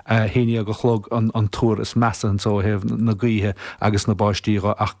áthúr héine go chlog an túr is measa an só heh na gaithe agus na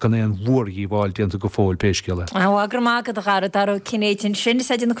báistíra ach gan éon bhuaí bháil déanta go fóil péisciile. Agur mágad a gar dar cinnéitin sin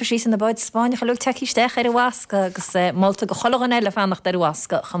sé na cosí na báid Spáin chalú teíisteach ar bhhaca agus molta go cholagan eile fannach ar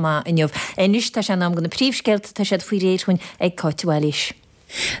bhhaca chamá inniuh. Inis tá sé am gona príomhsceilt tá sé faoi réithain ag cáitiúis.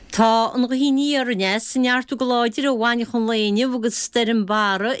 Tá an roiíarne sanneartú go láidir ó bhaine chun léine bhgus steirm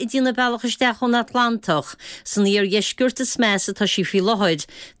bara i dtína bailachaisteach chun Atlantach san íar dheisgurta sméasa tá sí fi leid.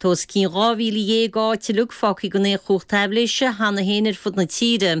 Tós cín ráhíla gáitiluch fáí go é chuchtabléise hána héanaar fud na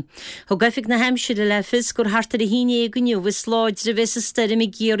tíide. Thg gaifig na heimsiúile lefis gur hartar a híine goniu bhs sláidir a bheits a steirm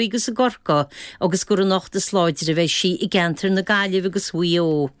i ggéirí agus a gorca agus gur an nachta sláidir a bheith si i gentar na gaiileh agus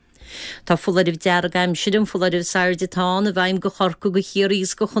huió. Tá fularibh dearagaim sidim fularibh sairdetáin a bhaim go chorca go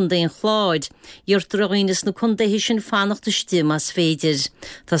chiaríos go chundaon chláid. Dúirtraghines na chundaithe sin fannachta stim as féidir.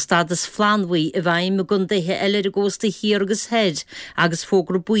 Tá stadas flanhaí a bhaim a gundaithe eile a gósta hir agus head agus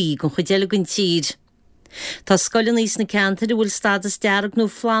fógra buí gon chudeile gon tíd. Tá scoilin níos na cantar bhfuil stadas dearag nó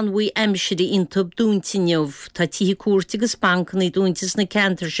flanhaí aimsirí intub dúntineomh, Tá títhe cuairte agus bancan í dúntas na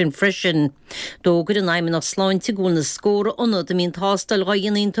cantar sin freisin. Dógur an aimime nach sláinte gúil na scóra onad a mín tástal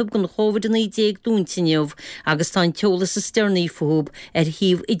roion intub gon chovad in 10 dúntineomh agus tá teolas a stearnaí fób ar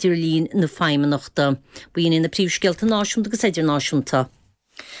híomh idirlín na feimeachta. Buon in na príomhsceilta náisiúnta agus idirnáisiúnta.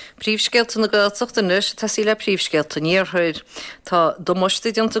 Príomhsceilt na Gaeltacht a nus tá sí le príomhsceilt a níorthaid. Tá domoiste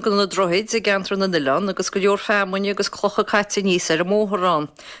dionta go na droid i gantran na Nilan agus go leor fémhaine agus clocha caite níos ar a móthárán.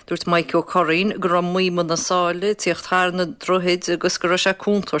 Dúirt Michael Corrine gur an muoimú na sáile tíocht thar na droid agus gur sé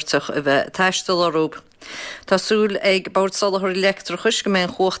cúntarteach a bheith teistal arób. Tásúil ag báirtsalachar electrachus go mé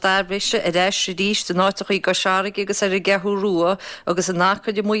chocht arbhise a réis ríis de náiteach go searig agus ar a gethú ruaa agus a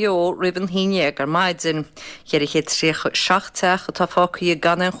nácha de muo riban híine ar maidzin. Chéir chéad tríoch 16 a tá fácaí a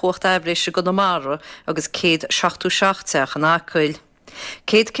gan an chocht arbhise go na mara agus céad 16 an ácail.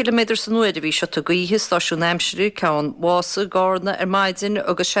 100 km san nuair a bhí se tu gaíthe stáisiún Aimsirú ceann bhása gána ar maidzin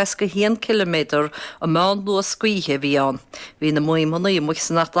agus 61 km a mán luas scuíthe bhí an. Bhí na muimena i mu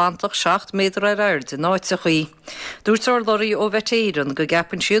san Atlantach 6 méadar ar airde náite chuí. Dúirtar loirí ó bhetéiran go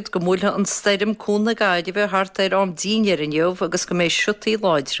gapan siad go múlthe an staidim cúna gaiide bheith hart ar am díinear in jobh agus go mééis siútaí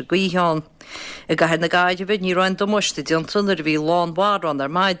láidir gaíán. I gahar na gaiide bheith ní roiin domoiste diontan ar bhí lán bhárán ar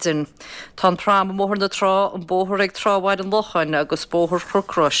maidzin. Tá prám móthir na trá an bóthir ag tráhhaid an lochain agus bóthir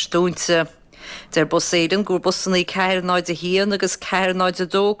churcros dúnte. Der boséidan gur busannaí ceirnáid a hían agus ceirnáid a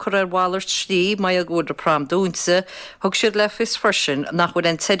dó chur ar bhhailart slí mai a gúir a prám dúnte, thug siad le fis frisin nach bhfuil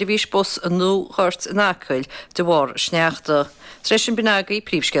an tedivís bus an nó chuirt in acail de bhhar sneachta. Treis sin binagaí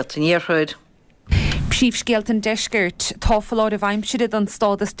príomhsceilt in níorthaid. Príomhscéalta deiscirt táfáláid a bhaimsiad an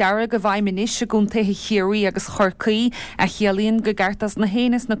stádas deara go bhhaim inis a gúntaithe chiaí agus chorcaí a chealaíonn go gartas na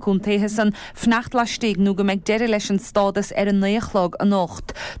héanas na cúntaithe san fnacht leistigh nó go meid deireadh leis an stádas ar an naochlog a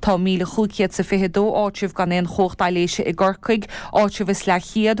nocht. Tá 1552 áitimh gan éon chóchtáiléise i gcorcaig, áitimh is le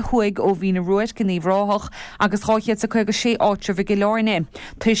chiad chuig ó bhí na ruaid go níomhráthach agus cháichead sa chuig go sé áitimh i gcéileáine.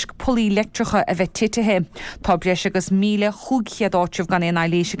 Tuisc polí leictreacha a bheith titithe. Tá breis agus 1500 áitimh gan éon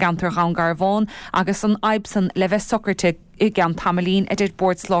ailéise gantar gan Garbhán agus an aibsan le bheith socrte I gan tamlín idir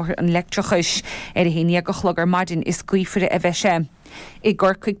bordsláthair an leictreachais ar a héine go chlogar maidin is cuiifre a bheise. I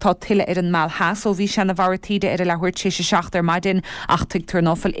gcorcaig tá tuile ar an mealltheas ó bhí se na bharatíide ar a lehuiir sé seachtar maidin ach tuig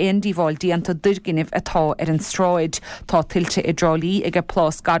turnáfal aon díháil díanta dúirginibh atá ar an stráid. Tá tuilte I drálí ag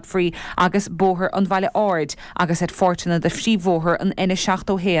plás Godfrey agus bóthir an bhaile áard agus ar fortuna de phríomhmhóthir an ina seacht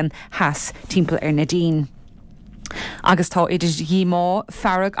ó héan heas timpeall ar na dín. Agus tá idir dhíá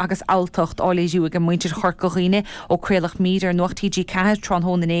ferrag agus altocht áléisiú ag an muintir chorcaghine ó crealach míidir nuachtíG ceir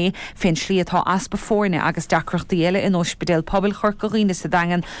tronhónané féin slí atá aspa fórne agus decrochtaí eile in ospidéal pobil chorcaghine sa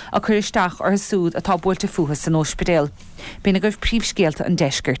dagan a chuiristeach ar súd atá builte fuchas san ospidéal. Bína goibh príomhscéalta an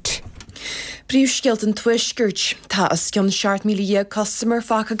deiscirt. Príomhscéalta an tuiscirt tá as ceann 7,000,000 customer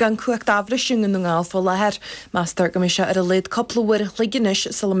facha gan cuacht dafrisiún an ngáilfa lethir, Meastar go se ar a léad coppla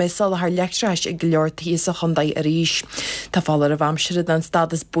liginis sal mé sal th leictreis ag go leortaí sa chundaid a ríis. Tá fálar a bhamsiad an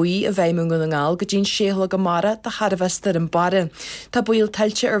stadas buí a bhéimún an ngáil go dín séhla go mara de charbhestar an bare. Tá buil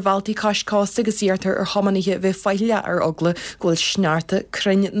teilte ar bhiltaí caiiscásta agus íartar ar thomanithe bheith feile ar ogla ghfuil snearta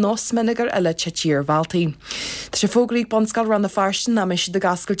cruinn nósminigar eile tetíar bhiltaí. Tá sé fógraí bonscail ran na farstin na meisi de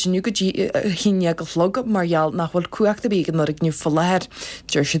gascailtiniu go híine go log margheall nachhfuil cuaachta bígan nar ag nniu follahir.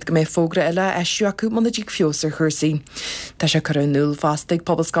 Dúir siad go mé fógra eile eisiú acu manna díg fiosar chusaí. Tá sé chu núl fástaigh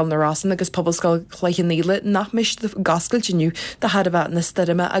pobalscail na rásan agus pobalscail chléichaníle nach meis de gascailtiniu de Harbheith na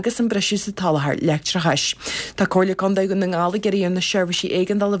starime agus an breisiú sa talthir leictreachais. Tá cóirla condaigh na ngála geíon na seirbhísí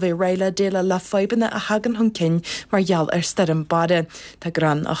éigandal a bheith réile déile le feibanna a hagan chun cin margheall ar starim bare. Tá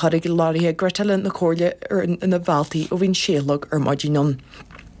gran a chuirigh láirithe gretalin na cóirla ar na bhiltaí ó bhín séalog ar maidínon.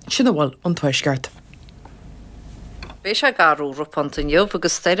 Sinna bhfuil an tuisceart. Bé sé garú ropantaineh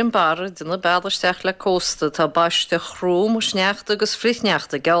agus steirn bara duna bealaisteach le cósta tá baiste chróm ó sneachta agus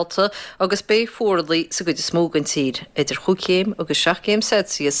frithneachta gealta agus bé fuorlaí sa go de smógan tír, idir chucéim agus 7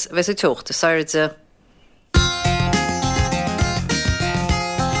 Celsius bheits a teochta sairde.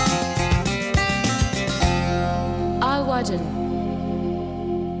 Áhaidan.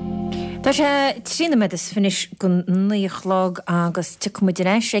 Tá sé trína me is finis gon nuochlog agus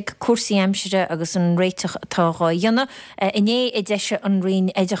tucmuidiréis ag cuasaí aimsire agus an réiteach atáá dhéanana. Iné I deise an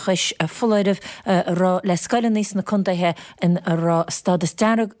rion éidechais fullaidirh rá le scaile níos na condaithe in rá stadas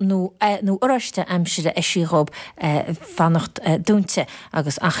dearag nó oraiste aimsire sííób fannacht dúnte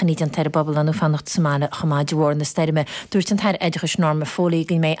agus achaní an teir bobbal anú fannacht samána chamáidehór na steirime dúirt an teir éidechais norma fólaí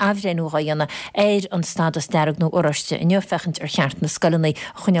go mé ahréú a dhéanana éir an stadas dearag nó oraiste in neofechant ar cheart na scalaí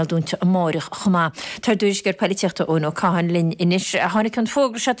chuneal dúnte Mórich chumá. Tar dúis gur peiliteachta ón ó cáhan linn inis a tháinig an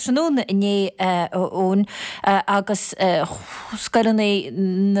fógra se tróna iné ón agus scaranna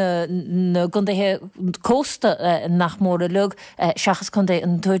na gundathe cósta nach móra lug seachas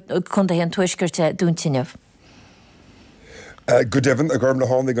chundaí an tuisgurte dúntineh. Good Devon, a gorm na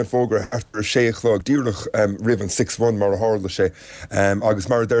hánig an fógra after a séachlog díirlach rivan 6-1 mar a hála sé agus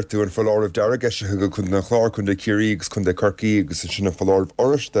mar d'irtú an fallárah dearag eisithe go chun na chlár chun de cirí agus chun de carcaí agus sinna fallárah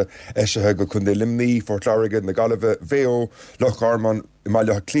oriste eisithe go chun de limní Fort Larrigan na galibh VO Loch Arman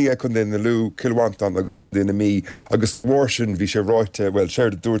maiile clia chun de na lú kilwantan a duna mí agus bhsin bhí sé ráite bhfuil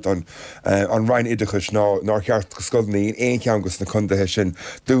séir dúirt an rein idechas ná cheart go scoilnaí éon ceangus na chundathe sin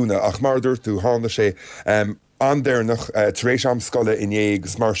dúna ach mar dúirtú hána sé an déirnach taréis am scoile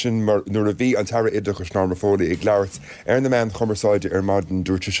inégus mar sin nuair a bhí an tara idechas ná fóla ag leabhart ar na man chumarsáide ar maidin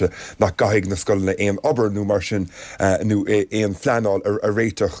dúirteise nach gaigh na scoilna éon obair nó mar sin nó éon fleanáil a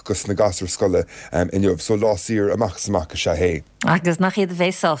réiteach gus na gasar scoile inniuh so lásaír amachsamach sé hé. Agus nach iad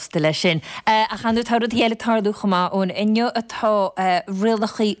bhéásta lei sin. A chanú tarad héile tarú chumá ón inneo atá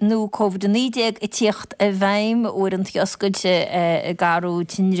rilachaí nó COVID-19 I tíocht a bhaim ó an tioscaide garú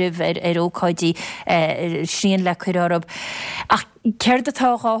tinrih ar ócáidí síon le chuirárab. Ach ceir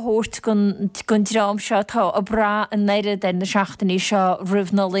atáá thuirt gon drám seo tá a bra an neire den na seachtaí seo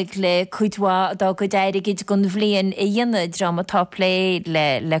rihnolig le chuidhá dá go déirigid gon bhblion I dhéanana dramatá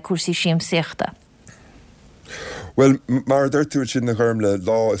lé le cuasaí siamsaíochta. Well, mar d'irtú sin na gharmle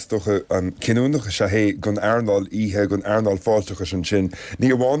lá is stocha an cinúnach se hé gon airnal ihe gon airnal fáilteachas an sin. Ní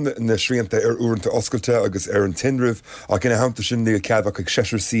bháin na sríanta uanta oscailte agus an tinrih a cinna hamta sin ní ceadhach ag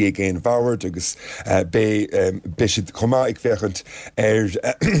seisiir si ag géon bhhairt agus bé siad chumá ag fechant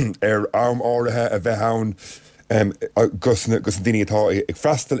am áirithe a bheith ann gus an daine atá ag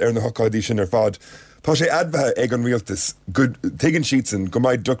freistal na hoáidí sin fad. Tá sé adbhethe ag an rialtas tuigeann siad go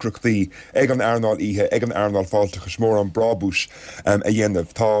mbeidh ducrachtaí ag an airnáil ihe ag an airnáil fáilteachas mór an brabúis a dhéanamh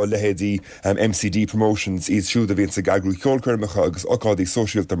tá lehéadí MCD Promotions iad siúd a bhíonn sa gagrú ceolcuirmecha agus ocádaí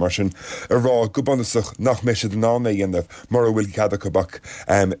sosiálta mar sin rá go bunasach nach meise den ná dhéanamh mar a bhfuil cadach bach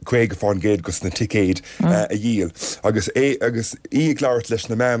chuig fáin géad gus na ticéad a díal. Agus í gglaart leis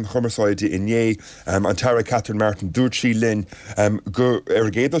na meam chumarsáide inné an Tara Catherine Martin dúirt sí linn go ar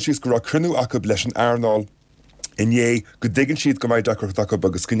géadal síos go rá crunú acu leis an airnáil inné go ddigann siad go mbeidh dacrach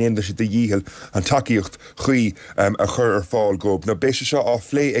agus gnéanda siad a dhíhil an takeíocht chuí a chur ar fáil gob. Na béise seo á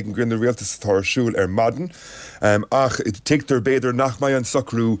phlé ag an grinne rialtas atá siúil ar madan ach tiictar béidir nach mai an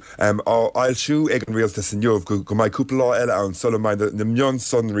sacrú á ailsiú ag an rialtas in jobh go mbeidh cúpla lá eile ann sola mbeidh na mion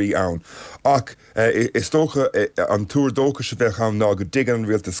sonraí ann. Ach is tócha an túr dócha se bheith an ná go ddigan an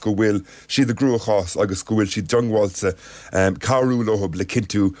rialtas go bhfuil siad a grúachás agus go bhfuil siad dungháilte carú lothb le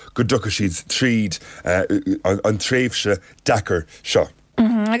cinú go ducha siad tríd an tréimhse dachar seo.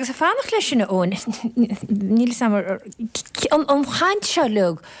 Agus a fánach leis sinna ón níl samar an chaint seo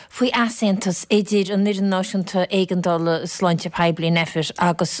lug faoi asentas éidir an nidir náisiúnta éigeandála sláinte peblií nefir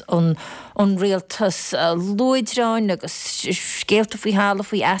agus an rialtas luidráin agus scéalta faoi hála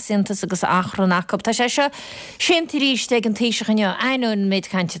faoi asentas agus achran acab. Tá sé seo séimtí ríist ag an tíiseach an einún méid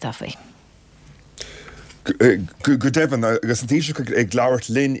chainte tá faoi. Go devan agus an tíise ag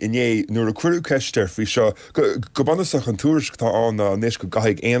leabhart linn inné nuair a cuiú ceisteir fao seo go banach an túrisc tá an níos go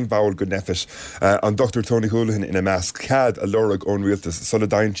gaigh éon bhil go nefis an Dr. Tony Houlihan ina measc cad a lorag ón rialtas sola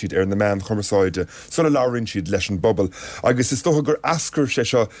dain siad ar na meán chumarsáide sola láirinn siad leis an bobbal. Agus is tócha gur ascar sé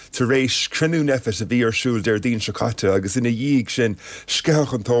seo tar rééis crinú nefis a bhí arsúil deir dín se caite agus ina díig sin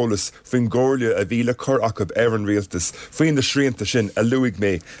sceach an tólas faoin ggóirle a bhíle chur acab ar an rialtas faoin na sríanta sin a luigh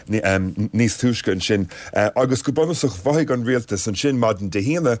mé níos túisce an sin. Agus go bunasach bhaigh an rialtas an sin maidin de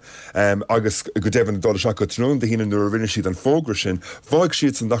híine agus go déhann dá seach go trún de híine nuair a rinne siad an fógra sin, bhaigh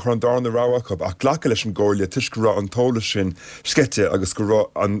siad san nach an dána ráhacha ach ghlacha leis an ggóirle tuis go rá an tóla sin scete agus go rá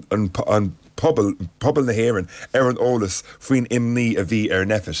an pobl na héireann ar an ólas faoin imní a bhí ar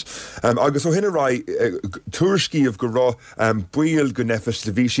nefis. Agus ó hinna rá tuairiscíomh go rá buíal go nefis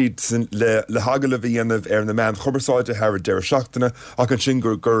le bhí siad le hagal a bhíanamh ar na meán chumarsáide thar deir seachtainna ach an sin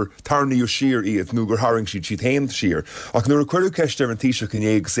gur tarnaíú siar iad nó gur haing siad héin siar. Ach nuair a cuiú ceiste ar an tíiseach in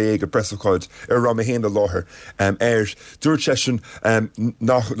éag sé go pressáid ar ra a héana láthair dúirt sé sin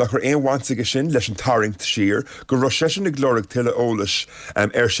nach chu éonhaintige sin leis an taringt siar, gur ra sé sin ag glóraigh tuile ólas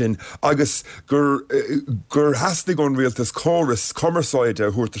ar sin agus gur hasnig ón rialtas choras commersáide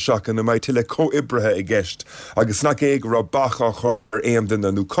thuirta seachas na maid tuile cóibrethe i gceist agus nach é ra bacha chur éon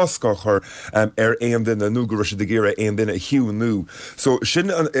duine nó cosca chur ar éon duine nó gur si de ggéire éon duine hiú nó. So sin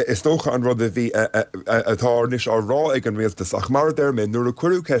is tócha an rud a bhí atá níos á rá ag an rialtas ach mar dermé nuair a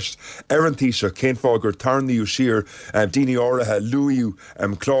cuiú ceist ar an tíise cén fágur tarnaíú siar daoine áirithe luíú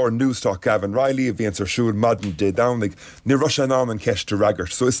chlár nústá Gavin Riley a bhíonn arsúil madan de dánig ní ro sé ná an ceiste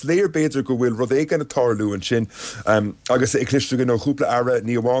ragart. So is léir béidir go bhfuil rud éige na tarlú an sin agus é cliste gan chúpla ara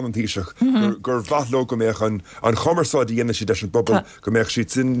ní bháin an tíiseach gur bhathló go méach an chomarsáid dhéana si deis an bobbal go méach siad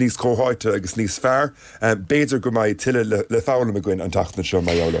sin níos cóháite agus níos fearr béidir go mbeidh tiile le fála a gcuin an tachna seo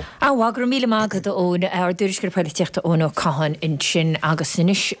maiála. Áhá gur míle mágad óin ar dúrisgur peirteachta ón ó caihan in sin agus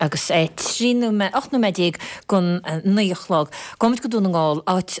inis agus tríú 8 gon nuochlog. Gomit go dúna ngáil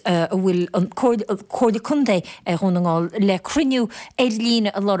áit bhfuil an cóirda chundé chuna ngáil le cruniú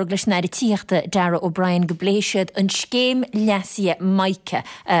lína a lorug leis náir tíochta Dara O'Brien go bléisiad an scéim lesia maice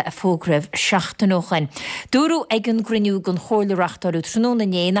a fógrah seachtanóchain. Dúrú ag an griniú gon chóirlareachtarú tróna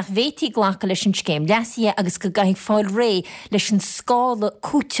né nach bhétí ghlacha leis an scéim lesia agus go gaith fáil ré leis an scála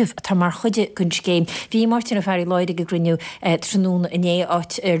cútih tar mar chuide gon scéim. Bhí Martin a fearí leide go griniú tróna iné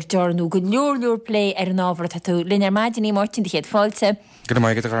áit ar dearnú go leor plé ar an ábhar tú linar maidin Martin de chéad fáilte.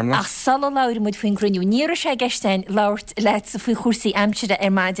 Ach sala láir muid faoin gruniú níra sé geistein láirt leit sa faoi chósaí amside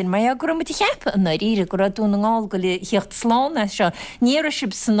ar maidin mai a gur mu cheappa an íre go dúna ngáil go le hiocht sláánna seo níra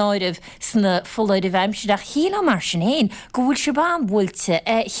sib sanáirih sna fullaid a bheimside ach híla mar sin héin go bhfuil se ban bhúilte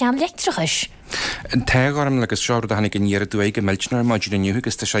chean letrachas. Tegarm legus seir a hanig gníir dúige milnar maidin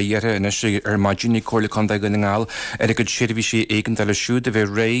nniugus tá séhéire in ar maidinní chola chunda go ngáil ar go sirhí sé éigen de le siúd a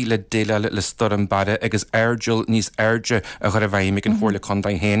bheith ré le déile le stom bare agus airgil níos airde a chu a bhaimimi an chóla chunda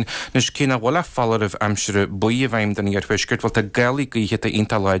héin. Nus cína bhla fallarh amsere buí a bhaim den ar thuisgurt bhil tá gaí gaithe a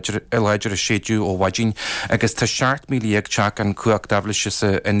inta leidir a séú ó bhaidín agus tá 6 milliíag teach an cuaach dablaise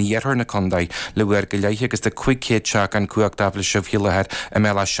a níorthar na condaid le bhfuir go leiche agus de cuichéad teach an cuaach dablaise bhíilehead a me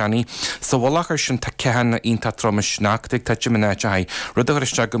seanní. So bhlachar sin tá cehanna ínta trom sneachtaigh tá minéte haid. Rudar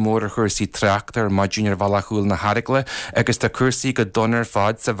iste go mór a chuirsaí treachtar maidín ar bhalaúil na Harigla agus tá cuasaí go donar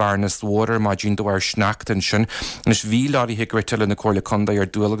fad sa bharnas mhór maidín do ar sneachtain sin nus bhí láiríthe gritil na cóla condaid ar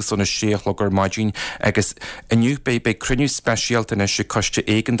dúlagus sonna séchlog ar maidín agus aniu be cruniú speisialtaine sé coiste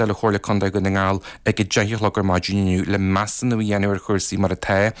éigen de le chóla condaid go na ngáil ag go deithlog ar maidíniu le massan na dhéanú ar chuirsaí mar a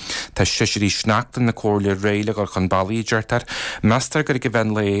tá siisirí sneachtain na cóla réile ar chun bailí deirtar. Meastar gur go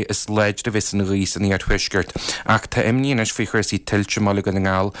bhain le is leid de vis an rís an ar thuisgurt ach tá imníonas fao chuirsaí tiltte mála go na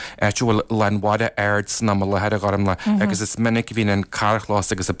ngáil bhfuil leanhide aird sna le head a garamla agus is minic hín an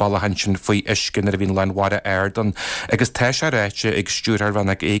carchlás agus a ballahan sin faoi iscin ar bhín leanhide airdan agus teis a réite ag stúrar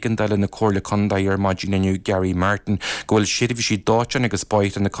bhana éigen deile na cóla condaid ar maidinniu Gary Martin gohfuil siadhí sí dátean agus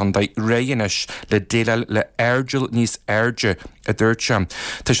báid an na condaid réanis le déile le airgil níos airde a dúirte.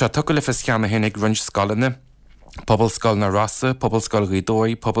 Tá se tuca le fisceanna hinnig runn scalanna. Pobalscoil na rasa, pobalscoil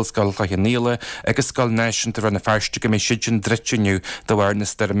ridói, pobalscoil chachaníile, agus scoil nation tar an na ferschte go mé siidjin dritjiniu do bhar na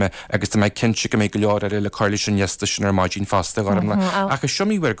styrme, agus tá mé cinse go mé go leor ar le carlisin yestasin ar maidjin fasta garamla. Agus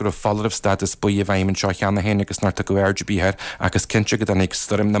siomíhar gur fallarh status bui a bhaim an seo cheanna hen agus narta go airdbíher, agus cinse go danig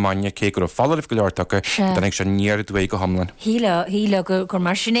styrm na maine cé gur fallarh go leor tucha, danig se níar dwé go hamlan. Híla gur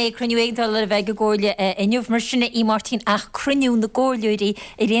mar sinné cruniú éagdal ar bheith go ggóile inniuh mar sinna í Martin ach cruniú na ggóiliúirí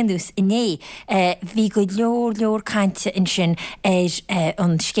i réandús inné. Bhí go leor cante in sin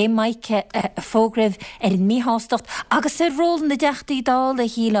an scéimaice fógribh ar an míhástocht agus ar ról na deachtaí dála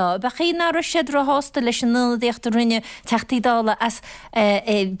híla. Ba chéad ná séidir a hásta leis an nuna déachta rinne teachtaí dála as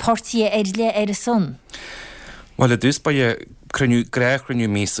pórtí ar le ar a sun. Well, a dús ba cruniú gréchruniú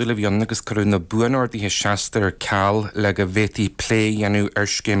mísúla bhíonna agus crú na buanordíthe seaasta ar ceall le go bhétaí plé anú ar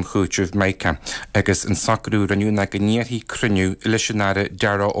scéim chúteamh meice agus an sacrú raniu na go níorthaí cruniú leisinaire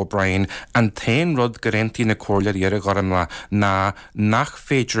Dara O'Brien an tain rud go réntí na cóir ar a garamla ná nach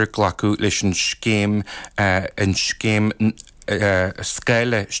féidir glacu leis an scéim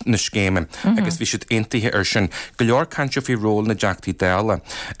scéile na scéime agus bhí siad aontaithe ar sin go leor cante fí ról na deachtaí dála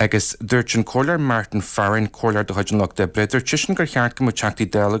agus dúirt an cóir Martin Farrin cóir do haidir leach de breidir tisin gur cheart go teachtaí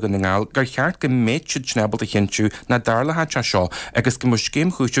dála go na ngáil gur cheart go méid siad snebal a chinú na dála hat seo agus go mu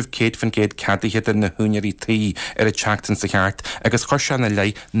scéim chúisih céad fan céad cadíthe na húneirí taí ar a teachtain sa cheart agus chuir se na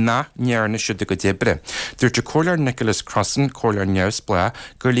lei ná nearna siad go débre. Dúirt de cóir Nicholas Crossan cóir Neus Bla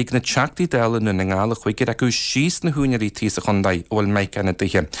gur líg na teachtaí dála na ngáil a chuigir acu síos na húneirí tí sa chundaid bhfuil meic anna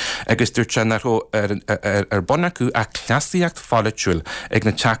duithe. Agus dúirt se ar bonnaú a clasíocht fáilitiúil ag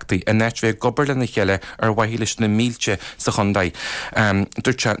na teachtaí a neit bheith gobar le na cheile ar bhaithílis na mílte sa chundaid.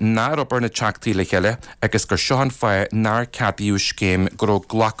 Dúirt se ná obair na teachtaí le cheile agus gur seohan fáir ná cadíú scéim gur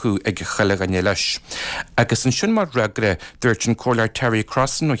glacu ag chuile ganne leis. Agus an sin mar regre dúirt an cóir Terry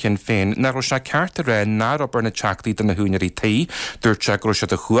Crossan ó chin féin ná ro se ceart a ré ná obair na teachtaí den na húneirí taí, dúirt se gur se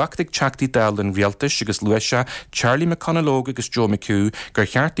a chuachtaigh teachtaí dáil an rialtas agus luise Charlie McConnell agus Joe McHugh gur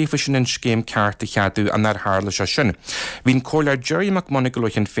cheartí fa sin an scéim ceart a cheadú an ar hála se sin. Bhín cóir Jerry McMonigal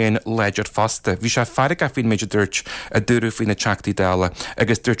ó chin féin leidir fasta, bhí se fearrig a bhín méidir dúirt a dúrú faoin na teachtaí dála,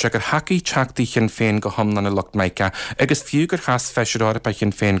 agus dúirt gur hacaí teachtaí chin féin go homna na lucht meice, agus fiú gur chas feisirára pa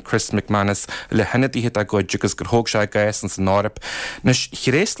chin féin Chris McManus le henadíthe a goid agus gur thóg se gaias an san árap. Nes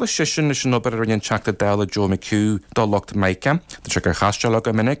chiréis le sisin na sin obair ar an teachta dála Joe McHugh dá lucht meice, dúirt gur chaiste le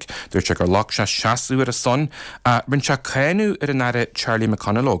go minic, dúirt gur lach se seaú ar a son, a rinn se chéanú ar an aire Charlie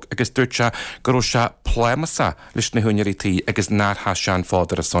McConnell agus dúirt se gur se pléimasa leis na húneirí taí agus nátha sean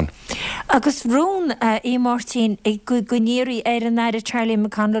fádar a son. Agus rún é Martin ag go gníirí ar an aire Charlie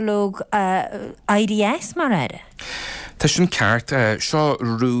McConnell IDS mar aire. Tá sin ceart seo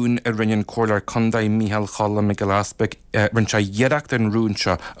rún a rinnean cóir condaid Mícheál Challam i Glasbeg rinn se dhéireacht an rún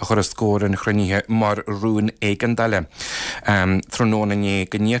seo a chur a scóir an chruníthe mar rún éigen daile. Tróna né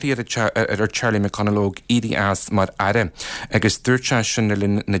gníirí ar Charlie McConnell IDS mar aire agus dúirte sin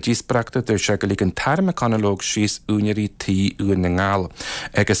na díosbrachta dúir se go lí an tar McConnell síos úneirí tí uan na ngáil.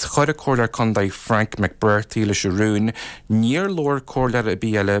 Agus chur a cóir condaid Frank McBurty leis rún níor lór cóir a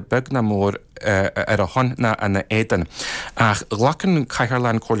bí eile beg na mór ar a hon na ana éan. Ach lachan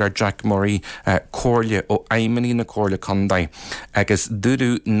caiharlan cólar Jack Murray córle ó aimimeí na córla condai. Agus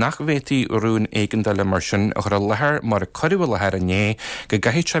dúrú nachvétí rún éigen de le mar sin a chu lethir mar a choú lethir a né, go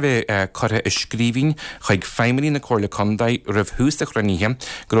gaithid se bheith chutha is scríbhín chuig feimimeí na córla condai rih hús a chroníthe,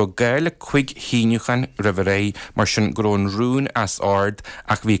 go gaile chuig híniuchan rih ré mar sin grón rún as ard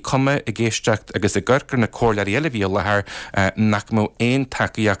ach bhí cuma i ggéisteach agus i ggurcar na córla réile bhí lethir nach mó éon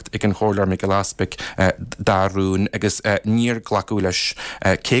takeíocht ag an chólar me goláspic dárún agus níor glaú leis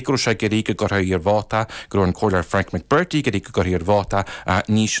cégrú se geí go gotha ar bháta gur an cólar Frank McBurty geí go goí ar bháta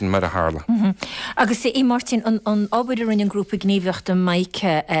níos mar a hála. Agus í Martin an ábaidir rinne grúpa gníomhacht a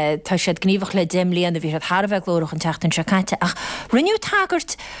maice tá siad gníomhach le déimlíon a bhí Harbheith glórach an teachtain secainte ach rinneú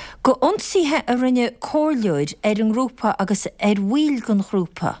tagart go onsíthe a rinne córleid ar an grúpa agus ar bhíl gon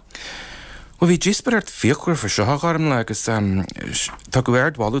grúpa. Well, bhí ddíosbar fiochar for seogarm le agus tá go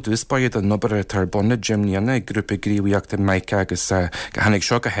bhhéir bháú dúspáiad an nobar tar bonna Jimníanana ag grúpa gríomhaíochta maice agus go hanig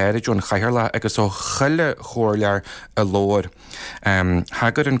seo go héir John Chairla agus ó chuile chóirlear a lóir.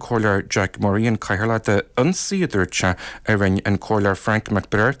 Hagar an cóirlear Jack Murray an Chairla de ansaíidirte a rin an cóirlear Frank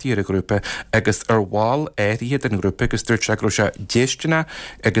McBurty ar a grúpa agus ar bháil éiríad an grúpa agus dúirte go se déisteanna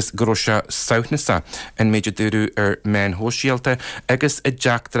agus go se saothnasa an méidir dúrú ar men hóisialta agus i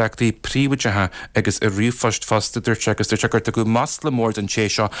deachtarachtaí príomhaide agus a riúfast fastidir agus dúirtegur go masla mór an té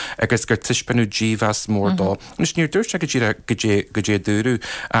seo agus gur tiispenú díhas mór dá. Nus níor dúirte go dé dúrú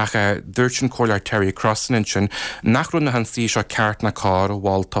ach dúirt an cóirlear Terry Crossan sin nachrún na hansí seo ceart na cá ó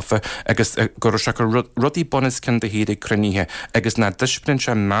bháil tofa agus gur se go rudí bonas cin de híad croníthe agus na disprin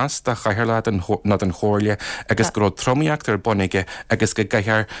se más de chairla na an chóirle agus gur tromíocht ar bonige agus go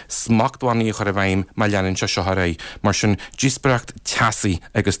gaiar smachthaí chu a bhaim má leanann se seothraí mar sin díosbreacht teasaí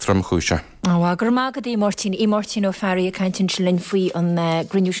agus tromchúise. Gur mágad í Martin ó ferí a caiintin se linn faoi an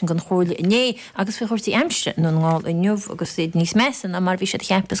grinúsin gan chóirla iné agus fi chuirtaí aimste nó ngáil i nniuh agus é níos mesan a mar bhí sé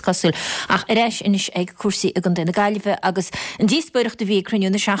cheappas cosúil ach éis inis ag cuasaí a gan déna gaiileh agus an díosbeireach de bhí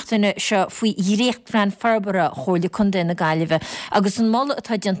cruniú na seachtainna seo faoi récht frein farbara chóirla chun déna gaiileh agus an mála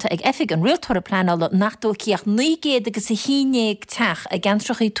atá dianta ag efig an réaltóir a planála nachdócíocht 9 agus a hínéag teach a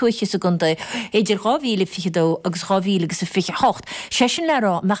gantrachaí tuaiche a gunda éidir 2,000 fichadó agus 2,000 agus a fiche hocht. sé sin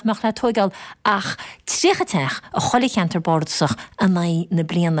lerá meach le tógáil ach tríchateach a cholichantar bordach a na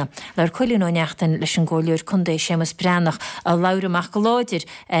bliana. Leir coilún áneachtain leis an ggóliúir chundé sémas breannach a lauramach go láidir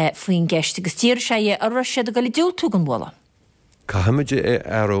faoin gceist agus tíir sé a ru sé a gal dúltú an bhla. Cahamide é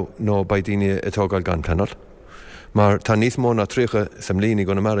aró nó ba daine atágáil gan planal, mar tá níos móna trícha sam lína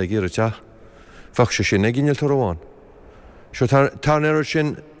go na mar a ggéire teach, fach se sin ginneil tarháin. Seo tá ar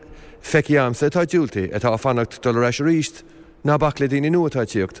sin feici amsa atá dúltaí atá fannacht dul éis ríist ná bach le daine nuatá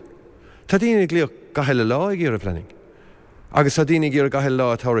tíocht. Tá daine glíoch gaheile lá ag ggéire planning. Agus tá daine ggéir gaheile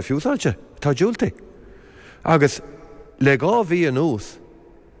lá atá a fiúsáilte, tá dúltaí. Agus le 2,000 an ús,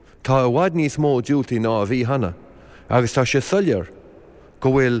 tá a bhaid níos mó dúltaí ná a bhí hana, agus tá sé suliar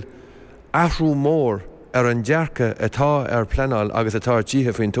go bhfuil athrú mór ar an dearcha atá ar planál agus atá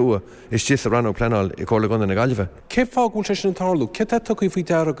títhe faoin tua is tí a ranó planál i cóla gona na gaiileh. Cé fágún sé sin tarlú, ce tuí faoi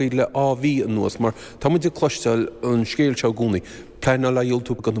deara go le ábhí an nuas mar tá muidir cloisteil an scéil seo gúnaí planál le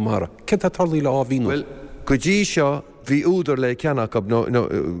dúltú go mara. Ce tarlaí le ábhí? Well, go dtí seo bhí údar le ceannach nó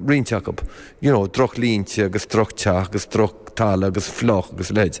rionteach droch línte agus droch teach agus droch tal agus floch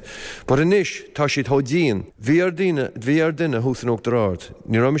agus leid. But inis tá siad thodíon bhí ar duine hús an Uachtarard,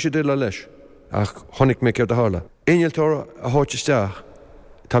 ní ra sé dé le leis. Ach honnig mé ceir de hála. Éinealtóir a háitisteach,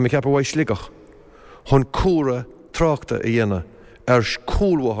 tá mé ceap bhhaid sligach. Hon cúra tráchta a dhéana ar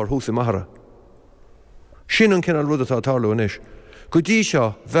cúlmhathar húsa mahara. Sin an cinál rud atá tarlú inis. Go dtí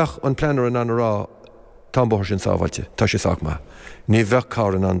seo bheith an planar an anrá tá bóthir sin sábhailte, tá sé sách má. Ní bheith cá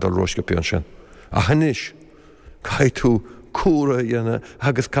an dal róisce peon sin. A hanis, caiith tú cúra dhéana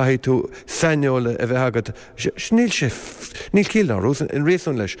agus caiith tú saineola a bheith agad. Níl cíl ná rús in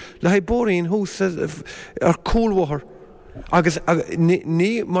réasún leis. Le haid bóraíon hús ar cúlmhathar. Agus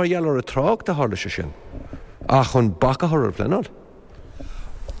ní mar dhealar a trácht a hála sé sin. A chun bacathar ar planál.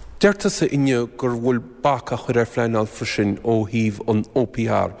 Deirta sa inne gur bhfuil bacha chuir ar fleanál frisin ó híomh an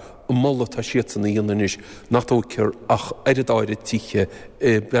OPR an molla tá siad san íonanis nachtócear ach airedáire tíche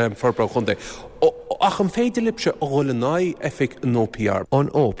farbra chundé. Ach an féidir lipse a gháil ná efik an OPR. An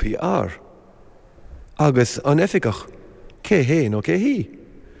OPR? Agus an efigach? Cé héin ó cé hí?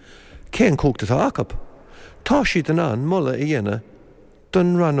 Cé an cúgta tá acab? Tá siad an an molla i dhéine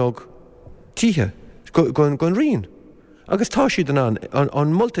don rannog tíche gon rion. Agus tá siad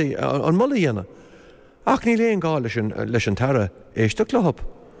an molla dhéine. Ach ní léon gá leis an tara éiste clohab.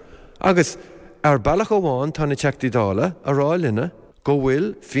 Agus ar bailach ó bháin tána teachtaí dála a rá linne go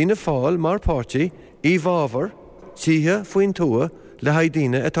bhfuil fina fáil mar páirtí í bhábhar títhe faoin tua le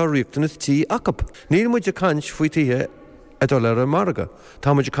haidíine atá riachtanas tí acap. Níl muid a cant faoi títhe atá le a marga,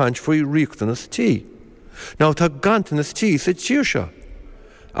 tá muid a cant faoi riachtanas tí. Ná tá gantanas tí sa tíir seo.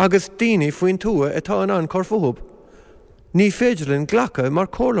 Agus daoine faoin tua atá an corfuhub, ní féidirlinn ghlacha mar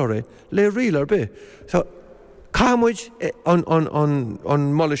cóláire le rialar be. So, cámuid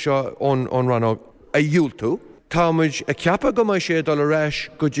an mala seo an rannog a dúiltú, támuid a ceapa go mai sé dul a reis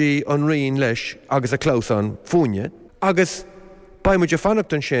go dtí an rion leis agus a clósan fúne, agus baimmuid a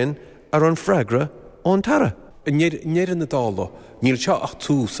fanachtain sin ar an freigra ón tara. Néir na dála, níl seo ach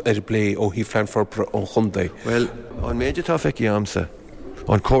tús blé ó hí Frankfurt an chundaí. Well, an méidir tá feici amsa,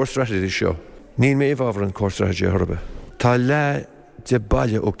 an core strategy seo, níl mé bhhar an core strategy thurbe. Tá le de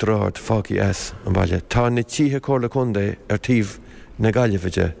baile uachtarát fáci as an baile. Tá na títhe cóla chundaí ar tíomh na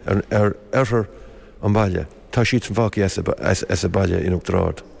gaiilehide ar an baile. Tá siad an fáci as a baile in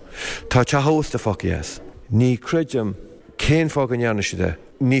uachtarát. Tá teósta fáci as. Ní creidim cén fág an dheanna siide.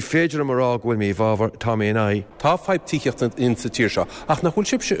 Ní féidir marrá bhfuil mí bhábhar tá mé in. Tá 5 tííochtta in sa tíir seo, ach na chuil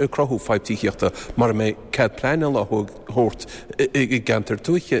sibse a crothú 5 tííochtta mar mé cead plein le thuirt i gantar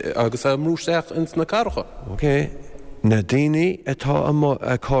tuiche agus a mrústeach ins na carcha. Ok, na daoine atá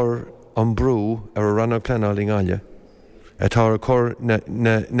a chur an brú ar a ranna pleáil í gáile. Atá a chur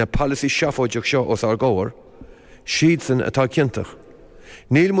na policy seafóideach seo os ar ggóir, siad san atá cinnteach.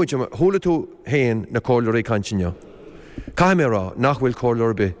 Níl muid thula tú héin na cóileirí cantinne. Cai mé rá nach bhfuil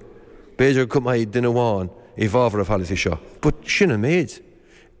cóileir be. Béidir go maiid duine bháin I bhábhar a policy seo. But sinna méid.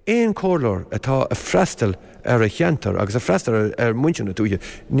 Éon cóileir atá a freistal ar a cheantar agus a freistal ar muinteanna túthe,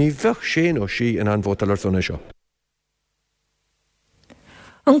 ní bheith sé ó sí an anmhótal ar sanna seo.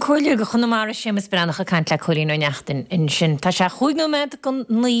 An cóilir go chunamara sémas breannacha cant le choirín ó neachtain in sin. Tá sé chuignomid go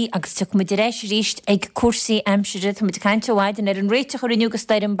ní agus tu mu rééis ríist ag cuasaí amsirid mu caiinte bhaidin ar an réite choirú go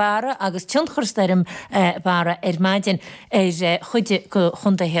stairm bara agus tunchar stairm bara ar maidin chuide go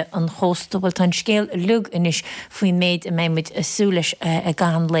chundathe an chóstóbal tan scéal lug inis faoin méid a méid súlais a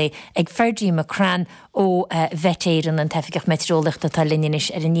gan le ag Fergie McCran ó vetéiran an tefiigech meteorolachta tá linis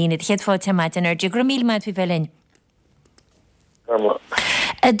ar an níine. Chéad fáil te maidin ar de go míl maid fi bhelinn.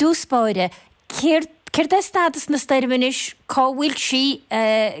 A dúspáide, céir de status na stairminis cá bhfuil si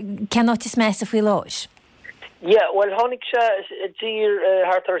ceannátas measa faoi láis? Yeah, well, honnig se dír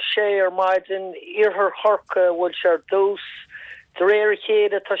hartar sé ar maidin iarthar chorca bhfuil se ar dús de réir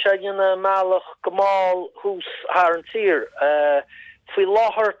chéad tá se dhéanana meallach gomáil hús haar an tír. Faoi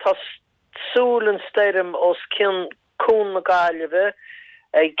láthair tá súil an stairim os cin cún na gáileheh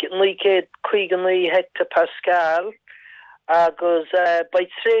ag 950 hectopascal. Agus bei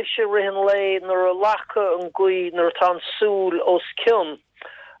tréise rihin le nar a lacha an gui nar tan súl os cion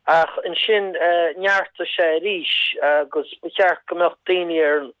ach an sin neartta sé ríis agus becheart gomach daine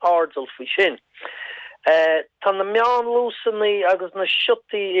ar an ardal fi sin. Tá na meán lúsannaí agus na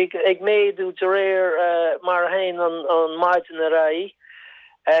siútaí ag méadú de réir mar hain an maidin a raí.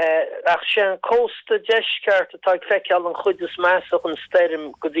 Ach sé an cósta deisceart atá ag feiceal an chuidas measach an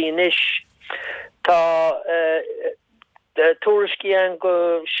stairim go dtí inis. Tá Tuairiscí an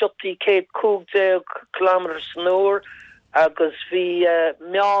go 70 kilometers an uair agus bhí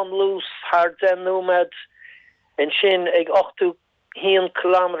meán lús thar den nómad in sin ag 8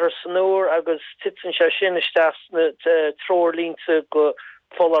 kilometers an uair agus titan se sin isteach na trórlínte go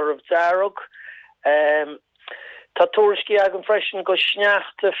follar of darug. Tá tuairiscí agam freisin go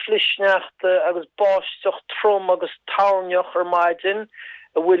sneachta, flisneachta agus báisteach trom agus tarneach ar maidin.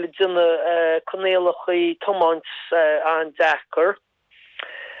 A bhfuil duna conéalachaí tomáint an dachar.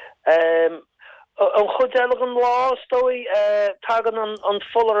 An chudeach an lá stói tagan an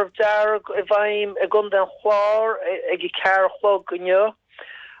follar of darg a bhaim a gun den chláir ag I cearchlog gneo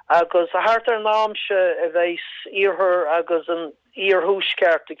agus a hartar námse a bheits iarthar agus an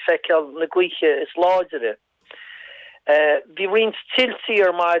iarthúsceart ag feiceal na gcuiche is láidere. Bhí rint tiltí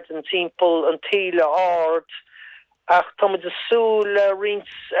ar maid an timppel an tíle ard ach tá de súl rins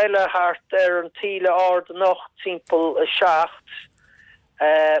eile hart ar an tíle ard nach timppel a seacht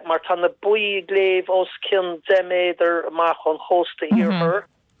mar tan na buí léh os cin 10 méidir amach an chósta iarthar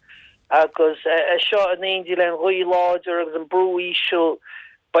agus seo an éondí le an roí láidir agus an brú ísisiú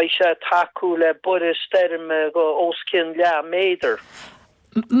bei se taú le bure steirm go os cin le méidir.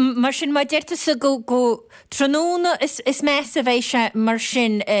 Mar sin mai deirta sa go tróna is meas a bheith se mar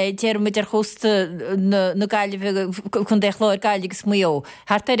sin déirmid ar chósta na gaiileh chun d láir gaiilegus muo.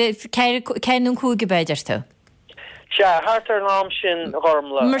 Hartar ceanún cúige beidirta? Se hartar nám sin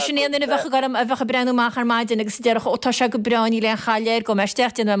gharmla. Mar sin éanana bhecha garm a bhecha breanúach ar maidin agus dearach ótá se go breáí le an chaléir go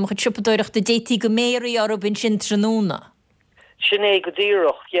meisteachtain bhe chu sipadúireach de détí go méirí ar bin sin tróna. Sinné go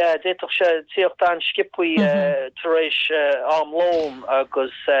ddíireach, déach se tíocht an skipui taréis Ioml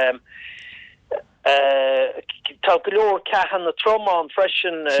agus tá go leor cehan na tromán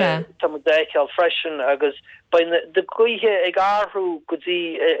freisin tá déil freisin agus de cuithe ag áhrú go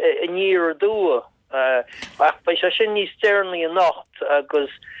dtí a níor dua ach bei se sin níos steirnaí a nacht agus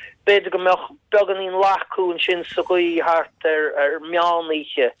beidir go meach beganín lachún sin sa chuí hart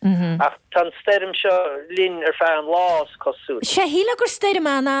meáníe ach tan stem seo lín fean lás cosú. Se híla gur steirm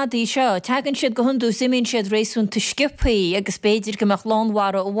anádí seo, tegann siad go hunú simín siad rééisún tu skipaí agus beidir goach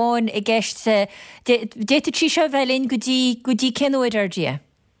láhhar a bháin i gceist déta tí seo bhelinn godí cenúid ardí.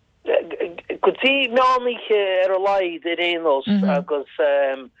 Gotí meáníe ar a leid i rénos agus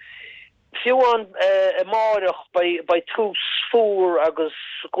fiúan máireach bei tús fór agus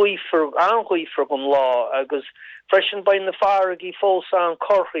anhuifer gom lá agus freisin bei na farigi fós an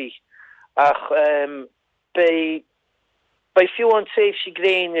corri ach bei fiúan séf si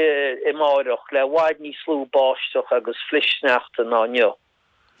gréin i máireach le waid ní slú báisteach agus flisnecht an anjo.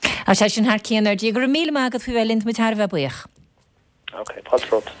 A sé sin haar céanar dí gur mí agad fi bhelinn mu tar bheith buich. Okay,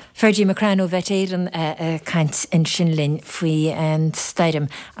 patrot. Fergie McCrano vetéieren kaint in sinlin faoi an steirem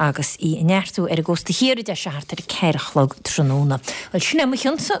agus í neartú ar agosta hirir de seart ar ceirchlog tróna. Well sinna mu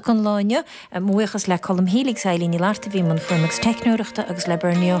chunsa gan láine muchas le colm hélig sailín í láta bhí man fuimegus technúireachta agus le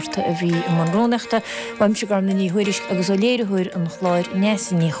burneorta a bhí man rónachta, bhaim se garm na ní huiris agus ó léirithúir an chláir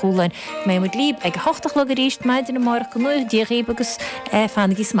nesan ní choúlain mé mu líb ag 8 a ríist maidin na mar go nu díghé agus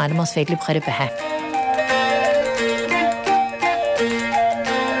fannigí smaile mas féiglib chuir bethe.